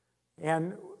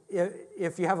 And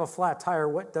if you have a flat tire,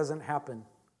 what doesn't happen?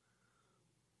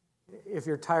 If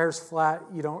your tire's flat,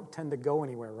 you don't tend to go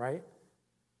anywhere, right?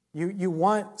 You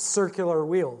want circular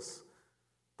wheels.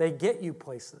 They get you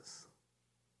places.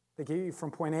 They get you from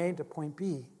point A to point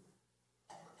B.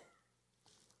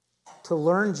 To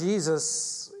learn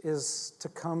Jesus is to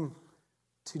come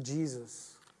to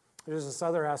Jesus. There's this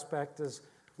other aspect, is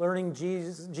learning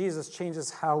Jesus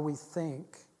changes how we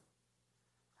think.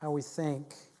 How we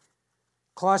think.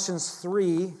 Colossians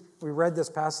 3, we read this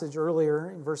passage earlier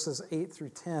in verses 8 through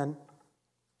 10.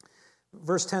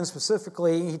 Verse 10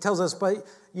 specifically, he tells us, but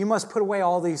you must put away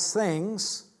all these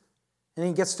things. And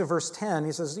he gets to verse 10.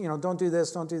 He says, don't do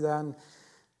this, don't do that. And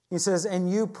he says, and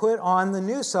you put on the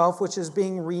new self, which is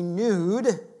being renewed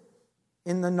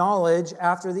in the knowledge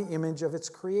after the image of its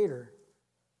creator.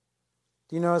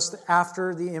 Do you notice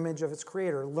after the image of its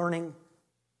creator, learning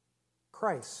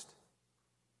Christ?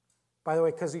 By the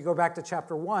way, because you go back to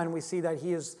chapter 1, we see that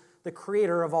he is the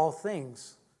creator of all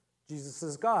things. Jesus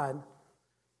is God.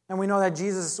 And we know that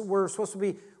Jesus, we're supposed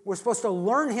to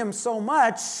learn him so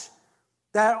much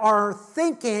that our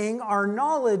thinking, our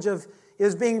knowledge of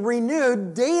is being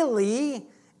renewed daily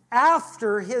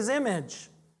after his image.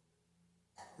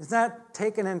 Does that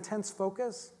take an intense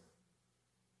focus?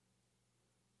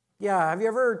 Yeah, have you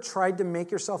ever tried to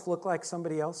make yourself look like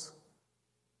somebody else?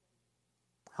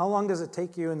 How long does it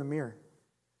take you in the mirror?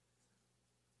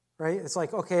 Right? It's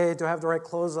like, okay, do I have the right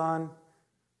clothes on?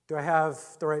 Do I have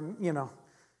the right,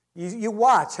 you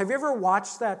watch. Have you ever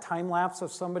watched that time lapse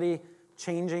of somebody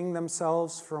changing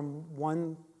themselves from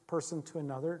one person to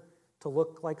another to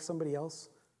look like somebody else?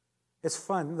 It's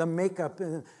fun. The makeup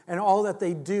and all that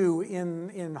they do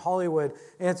in Hollywood.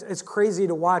 And it's crazy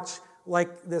to watch,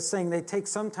 like this thing.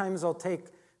 Sometimes they'll take,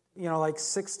 like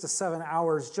 6 to 7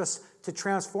 hours just to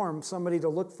transform somebody to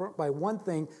look by one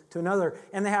thing to another.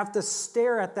 And they have to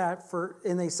stare at that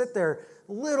and they sit there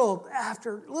little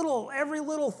after little, every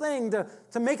little thing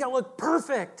to make it look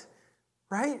perfect,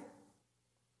 right?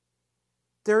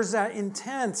 There's that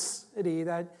intensity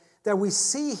that we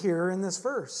see here in this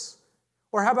verse.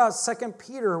 Or how about 2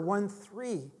 Peter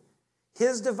 1:3?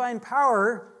 His divine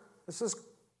power, this is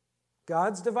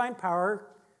God's divine power,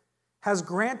 has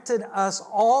granted us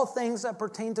all things that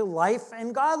pertain to life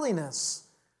and godliness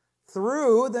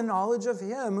through the knowledge of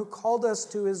him who called us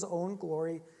to his own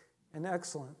glory and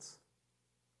excellence.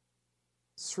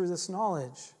 It's through this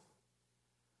knowledge.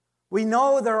 We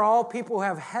know they're all people who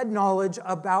have head knowledge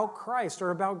about Christ or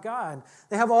about God.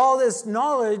 They have all this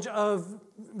knowledge of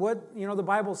what the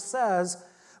Bible says,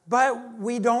 but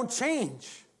we don't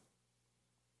change.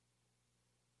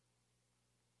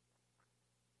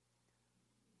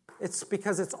 It's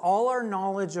because it's all our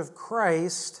knowledge of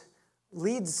Christ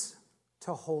leads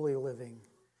to holy living.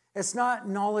 It's not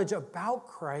knowledge about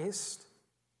Christ.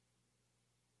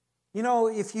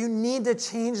 If you need to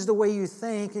change the way you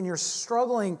think and you're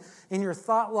struggling in your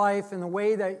thought life and the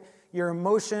way that your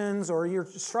emotions or you're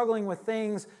struggling with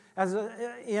things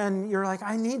and you're like,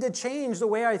 I need to change the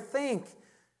way I think,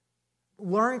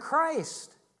 learn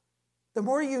Christ. The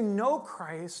more you know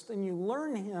Christ and you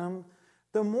learn him,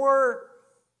 the more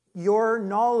your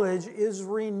knowledge is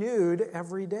renewed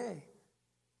every day.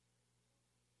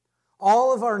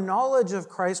 All of our knowledge of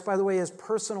Christ, by the way, is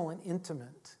personal and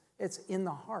intimate. It's in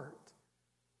the heart.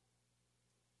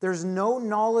 There's no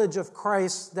knowledge of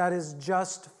Christ that is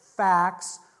just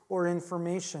facts or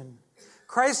information.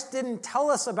 Christ didn't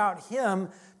tell us about him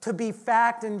to be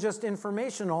fact and just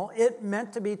informational. It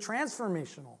meant to be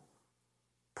transformational,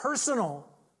 personal.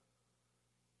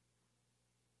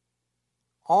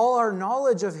 All our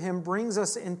knowledge of him brings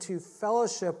us into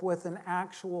fellowship with an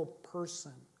actual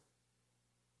person,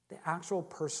 the actual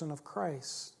person of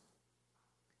Christ.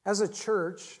 As a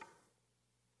church,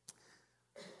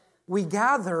 we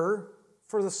gather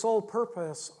for the sole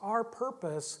purpose, our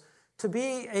purpose, to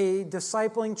be a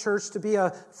discipling church, to be a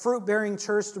fruit-bearing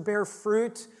church, to bear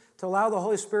fruit, to allow the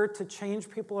Holy Spirit to change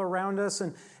people around us.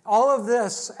 And all of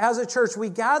this, as a church, we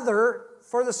gather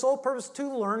for the sole purpose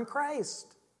to learn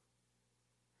Christ.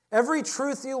 Every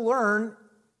truth you learn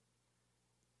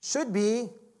should be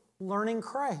learning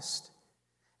Christ.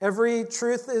 Every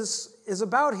truth is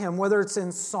about him, whether it's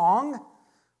in song,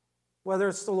 whether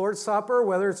it's the Lord's Supper,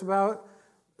 whether it's about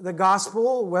the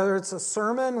gospel, whether it's a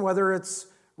sermon, whether it's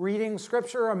reading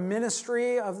scripture, a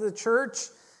ministry of the church,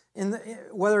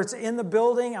 whether it's in the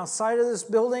building, outside of this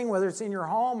building, whether it's in your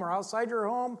home or outside your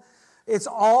home, it's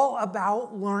all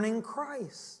about learning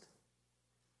Christ.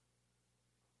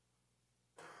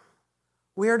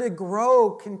 We are to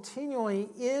grow continually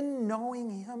in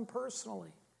knowing him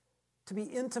personally, to be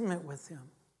intimate with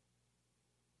him.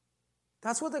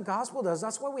 That's what the gospel does.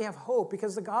 That's why we have hope,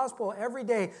 because the gospel every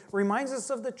day reminds us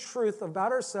of the truth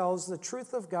about ourselves, the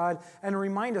truth of God, and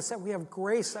remind us that we have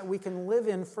grace that we can live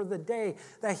in for the day,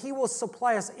 that he will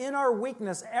supply us in our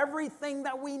weakness everything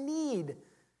that we need.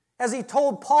 As he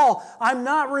told Paul, I'm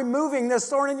not removing this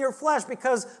thorn in your flesh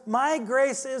because my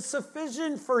grace is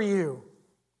sufficient for you.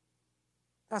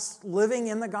 That's living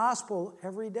in the gospel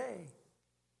every day.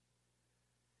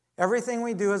 Everything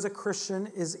we do as a Christian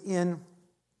is in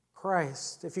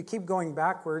Christ. If you keep going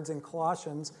backwards in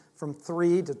Colossians from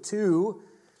 3 to 2,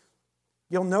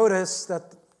 you'll notice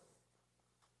that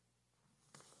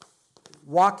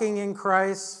walking in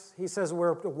Christ, he says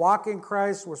we're to walk in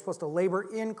Christ, we're supposed to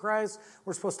labor in Christ,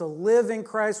 we're supposed to live in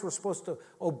Christ, we're supposed to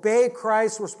obey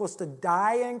Christ, we're supposed to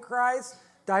die in Christ.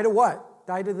 Die to what?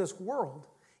 what? Die to this world.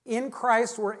 In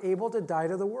Christ, we're able to die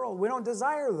to the world. We don't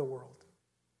desire the world.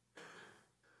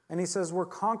 And he says we're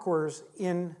conquerors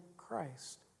in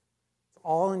Christ. It's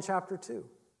all in chapter 2,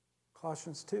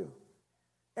 Colossians 2.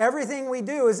 Everything we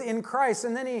do is in Christ.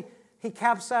 And then he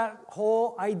caps that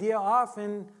whole idea off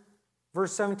in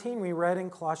verse 17 we read in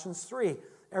Colossians 3.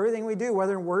 Everything we do,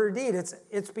 whether in word or deed,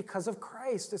 it's because of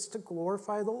Christ. It's to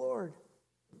glorify the Lord.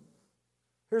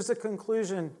 Here's the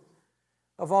conclusion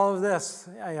of all of this.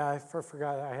 I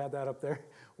forgot I had that up there.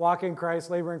 Walk in Christ,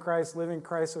 labor in Christ, live in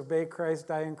Christ, obey Christ,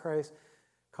 die in Christ,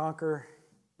 conquer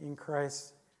in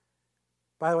Christ.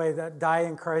 By the way, that die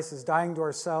in Christ is dying to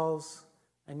ourselves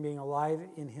and being alive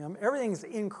in Him. Everything's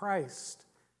in Christ.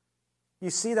 You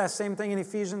see that same thing in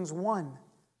Ephesians 1.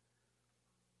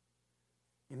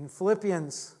 In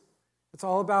Philippians, it's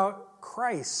all about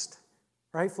Christ,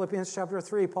 right? Philippians chapter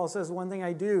 3, Paul says, one thing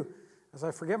I do is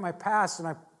I forget my past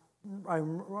and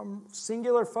I'm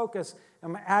singular focus.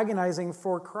 I'm agonizing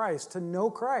for Christ, to know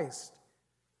Christ,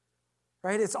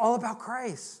 right? It's all about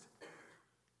Christ.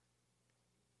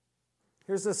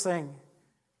 Here's the thing,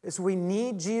 is we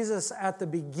need Jesus at the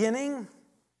beginning,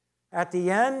 at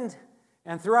the end,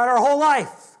 and throughout our whole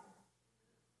life.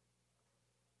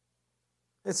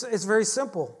 It's very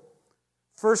simple.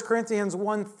 1 Corinthians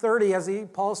 1:30, as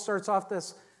Paul starts off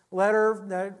this letter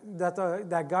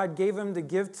that God gave him to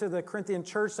give to the Corinthian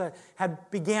church that had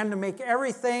began to make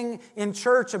everything in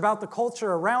church about the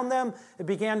culture around them. It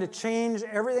began to change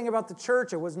everything about the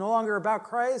church. It was no longer about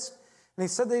Christ. And he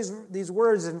said these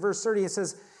words in verse 30. It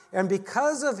says, and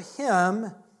because of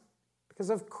Him, because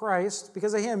of Christ,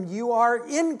 because of Him, you are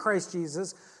in Christ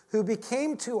Jesus, who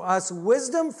became to us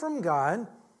wisdom from God,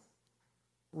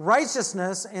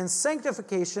 righteousness and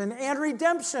sanctification and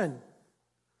redemption.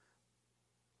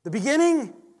 The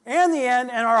beginning and the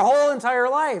end and our whole entire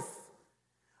life.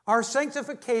 Our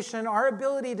sanctification, our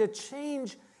ability to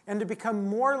change and to become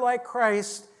more like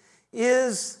Christ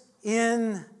is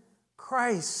in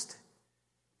Christ.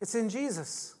 It's in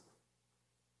Jesus.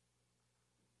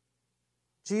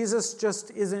 Jesus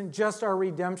just isn't just our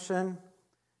redemption.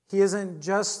 He isn't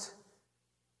just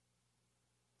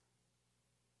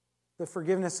the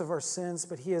forgiveness of our sins,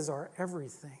 but He is our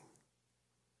everything.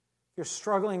 If you're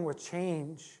struggling with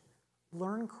change,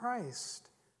 learn Christ.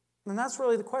 And that's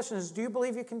really the question is, do you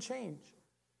believe you can change?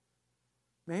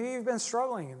 Maybe you've been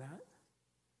struggling in that.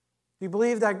 Do you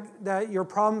believe that your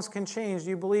problems can change? Do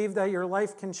you believe that your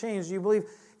life can change? Do you believe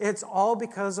it's all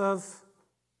because of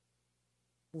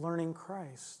learning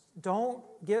Christ? Don't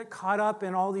get caught up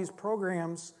in all these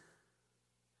programs.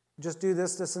 Just do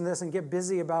this, this, and this, and get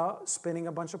busy about spinning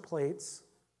a bunch of plates.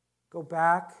 Go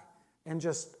back and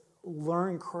just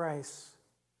learn Christ.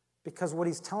 Because what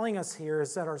he's telling us here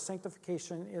is that our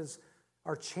sanctification is,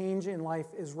 our change in life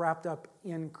is wrapped up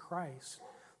in Christ.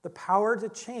 The power to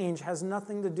change has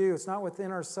nothing to do. It's not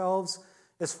within ourselves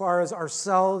as far as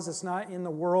ourselves. It's not in the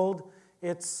world.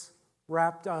 It's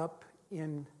wrapped up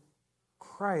in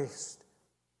Christ.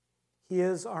 He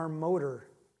is our motor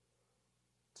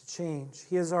to change.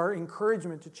 He is our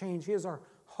encouragement to change. He is our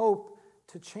hope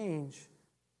to change.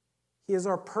 He is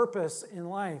our purpose in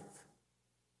life.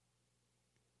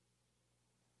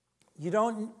 You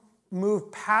don't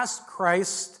move past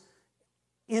Christ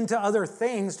into other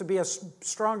things to be a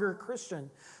stronger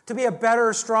Christian, to be a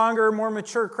better, stronger, more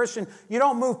mature Christian. You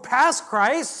don't move past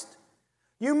Christ.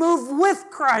 You move with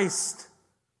Christ.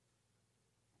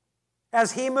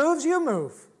 As He moves, you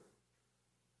move.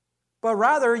 But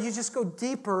rather, you just go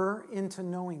deeper into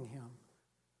knowing Him.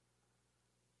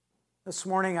 This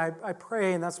morning, I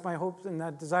pray, and that's my hope and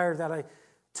that desire, that I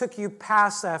took you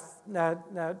past that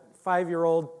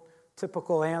 5-year-old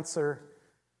typical answer.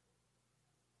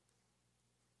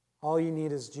 All you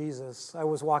need is Jesus. I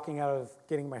was walking out of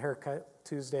getting my hair cut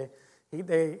Tuesday.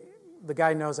 The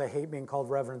guy knows I hate being called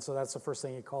Reverend, so that's the first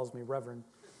thing he calls me, Reverend.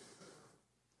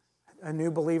 A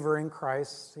new believer in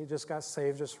Christ. He just got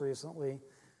saved just recently.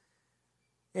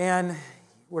 And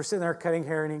we're sitting there cutting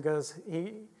hair, and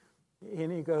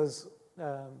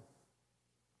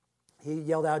he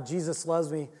yelled out, "Jesus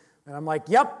loves me." And I'm like,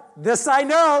 "Yep, this I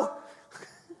know."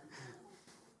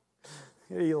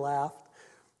 He laughed.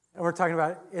 And we're talking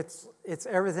about it's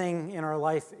everything in our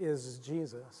life is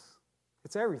Jesus.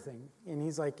 It's everything. And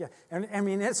he's like, yeah. And I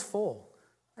mean, it's full.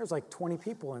 There's like 20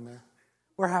 people in there.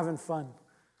 We're having fun.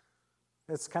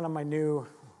 It's kind of my new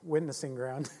witnessing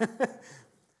ground.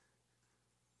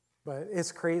 But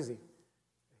it's crazy.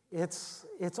 It's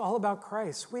all about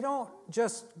Christ. We don't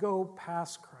just go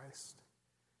past Christ.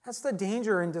 That's the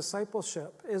danger in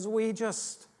discipleship, is we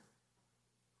just,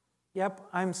 yep,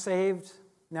 I'm saved.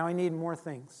 Now I need more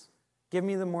things. Give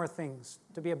me the more things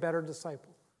to be a better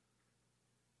disciple.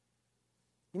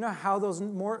 You know how those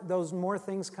more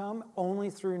things come? Only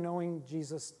through knowing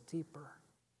Jesus deeper.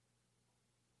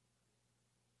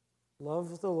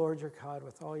 Love the Lord your God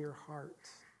with all your heart,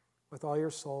 with all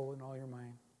your soul, and all your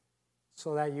mind,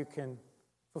 so that you can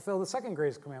fulfill the second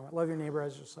greatest commandment, love your neighbor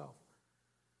as yourself.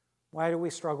 Why do we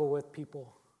struggle with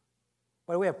people?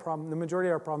 Why do we have problems? The majority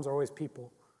of our problems are always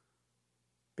people.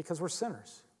 Because we're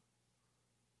sinners.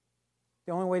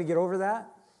 The only way to get over that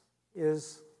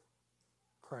is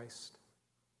Christ.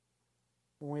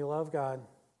 When we love God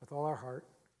with all our heart,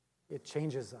 it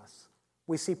changes us.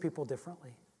 We see people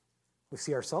differently. We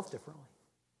see ourselves differently.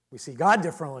 We see God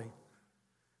differently.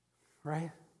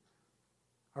 Right?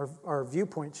 Our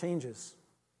viewpoint changes.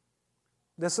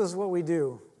 This is what we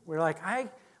do. We're like,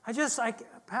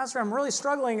 Pastor, I'm really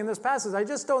struggling in this passage. I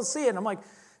just don't see it. And I'm like,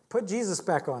 put Jesus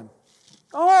back on.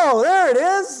 Oh, there it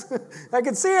is. I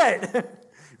can see it.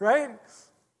 Right?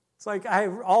 It's like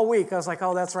all week I was like,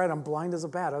 oh, that's right. I'm blind as a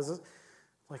bat.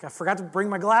 I forgot to bring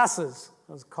my glasses.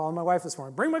 I was calling my wife this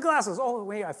morning. Bring my glasses. Oh,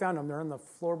 wait, I found them. They're on the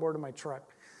floorboard of my truck.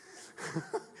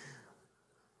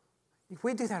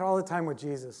 We do that all the time with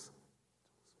Jesus.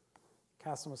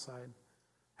 Cast them aside.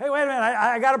 Hey, wait a minute.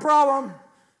 I got a problem.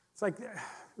 It's like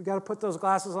we got to put those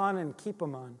glasses on and keep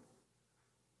them on.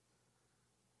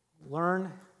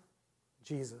 Learn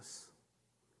Jesus.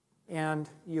 And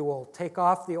you will take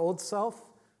off the old self,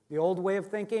 the old way of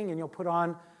thinking, and you'll put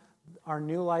on our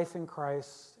new life in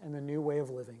Christ and the new way of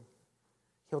living.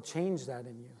 He'll change that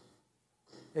in you.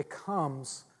 It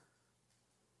comes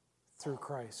through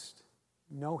Christ.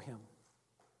 Know him.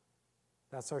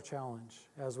 That's our challenge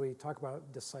as we talk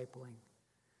about discipling.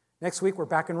 Next week, we're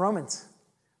back in Romans.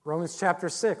 Romans chapter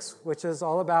 6, which is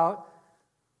all about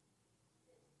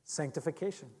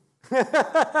sanctification.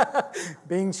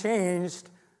 Being changed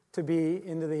to be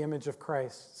into the image of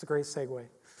Christ. It's a great segue.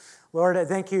 Lord, I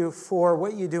thank you for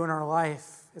what you do in our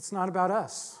life. It's not about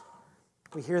us.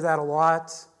 We hear that a lot.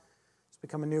 It's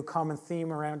become a new common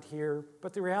theme around here.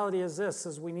 But the reality is this,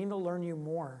 is we need to learn you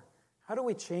more. How do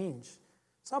we change?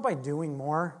 It's not by doing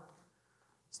more.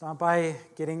 It's not by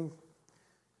getting,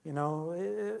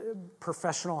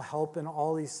 professional help in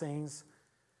all these things.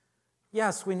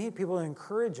 Yes, we need people to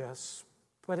encourage us,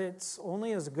 but it's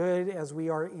only as good as we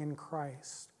are in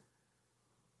Christ.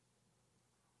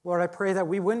 Lord, I pray that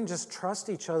we wouldn't just trust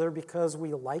each other because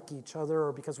we like each other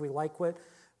or because we like what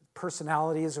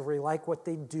personalities or we like what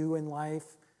they do in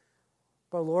life.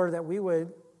 But Lord, that we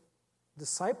would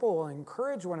disciple and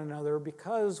encourage one another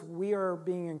because we are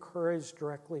being encouraged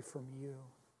directly from you.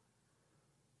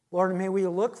 Lord, may we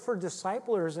look for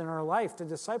disciplers in our life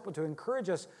to encourage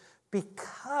us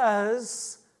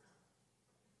because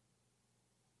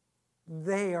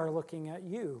they are looking at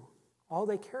you. All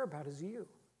they care about is you.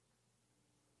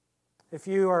 If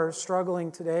you are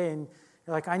struggling today and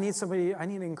you're like, I need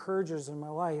encouragers in my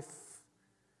life,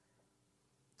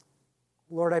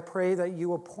 Lord, I pray that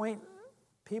you appoint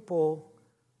people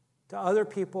to other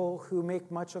people who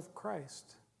make much of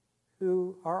Christ,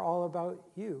 who are all about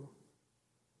you,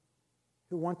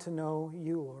 who want to know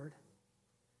you, Lord.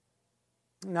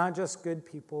 Not just good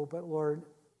people, but, Lord,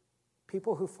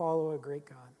 people who follow a great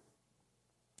God,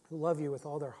 who love you with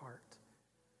all their heart.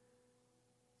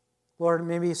 Lord,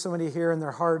 maybe somebody here in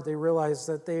their heart, they realize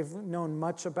that they've known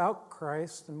much about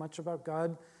Christ and much about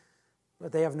God,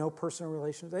 but they have no personal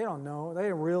relationship. They don't know.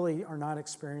 They really are not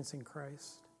experiencing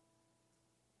Christ.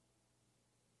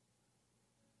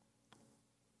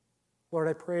 Lord,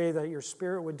 I pray that your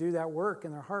Spirit would do that work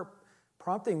in their heart,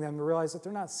 prompting them to realize that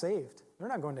they're not saved. They're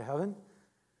not going to heaven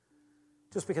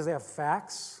just because they have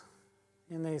facts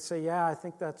and they say, yeah, I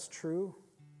think that's true.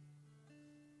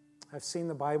 I've seen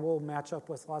the Bible match up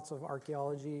with lots of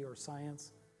archaeology or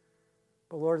science.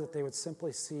 But Lord, that they would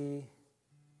simply see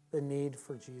the need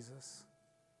for Jesus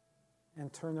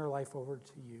and turn their life over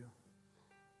to you.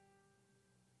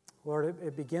 Lord,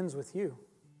 it begins with you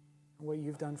and what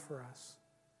you've done for us.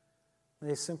 And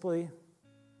they simply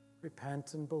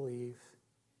repent and believe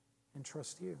and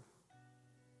trust you.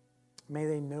 May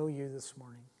they know you this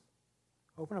morning.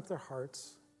 Open up their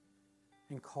hearts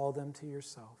and call them to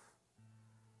yourself.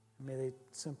 May they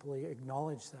simply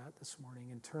acknowledge that this morning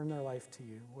and turn their life to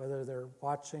you, whether they're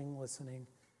watching, listening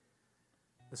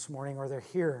this morning, or they're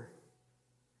here.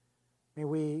 May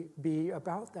we be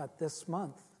about that this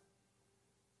month,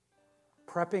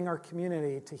 prepping our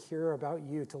community to hear about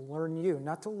you, to learn you,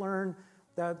 not to learn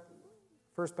that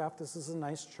First Baptist is a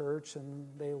nice church and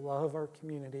they love our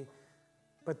community,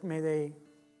 but may they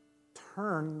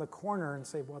turn the corner and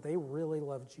say, well, they really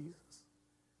love Jesus.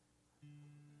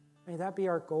 May that be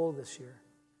our goal this year,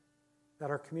 that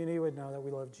our community would know that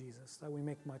we love Jesus, that we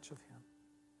make much of him.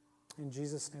 In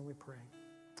Jesus' name we pray.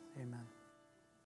 Amen.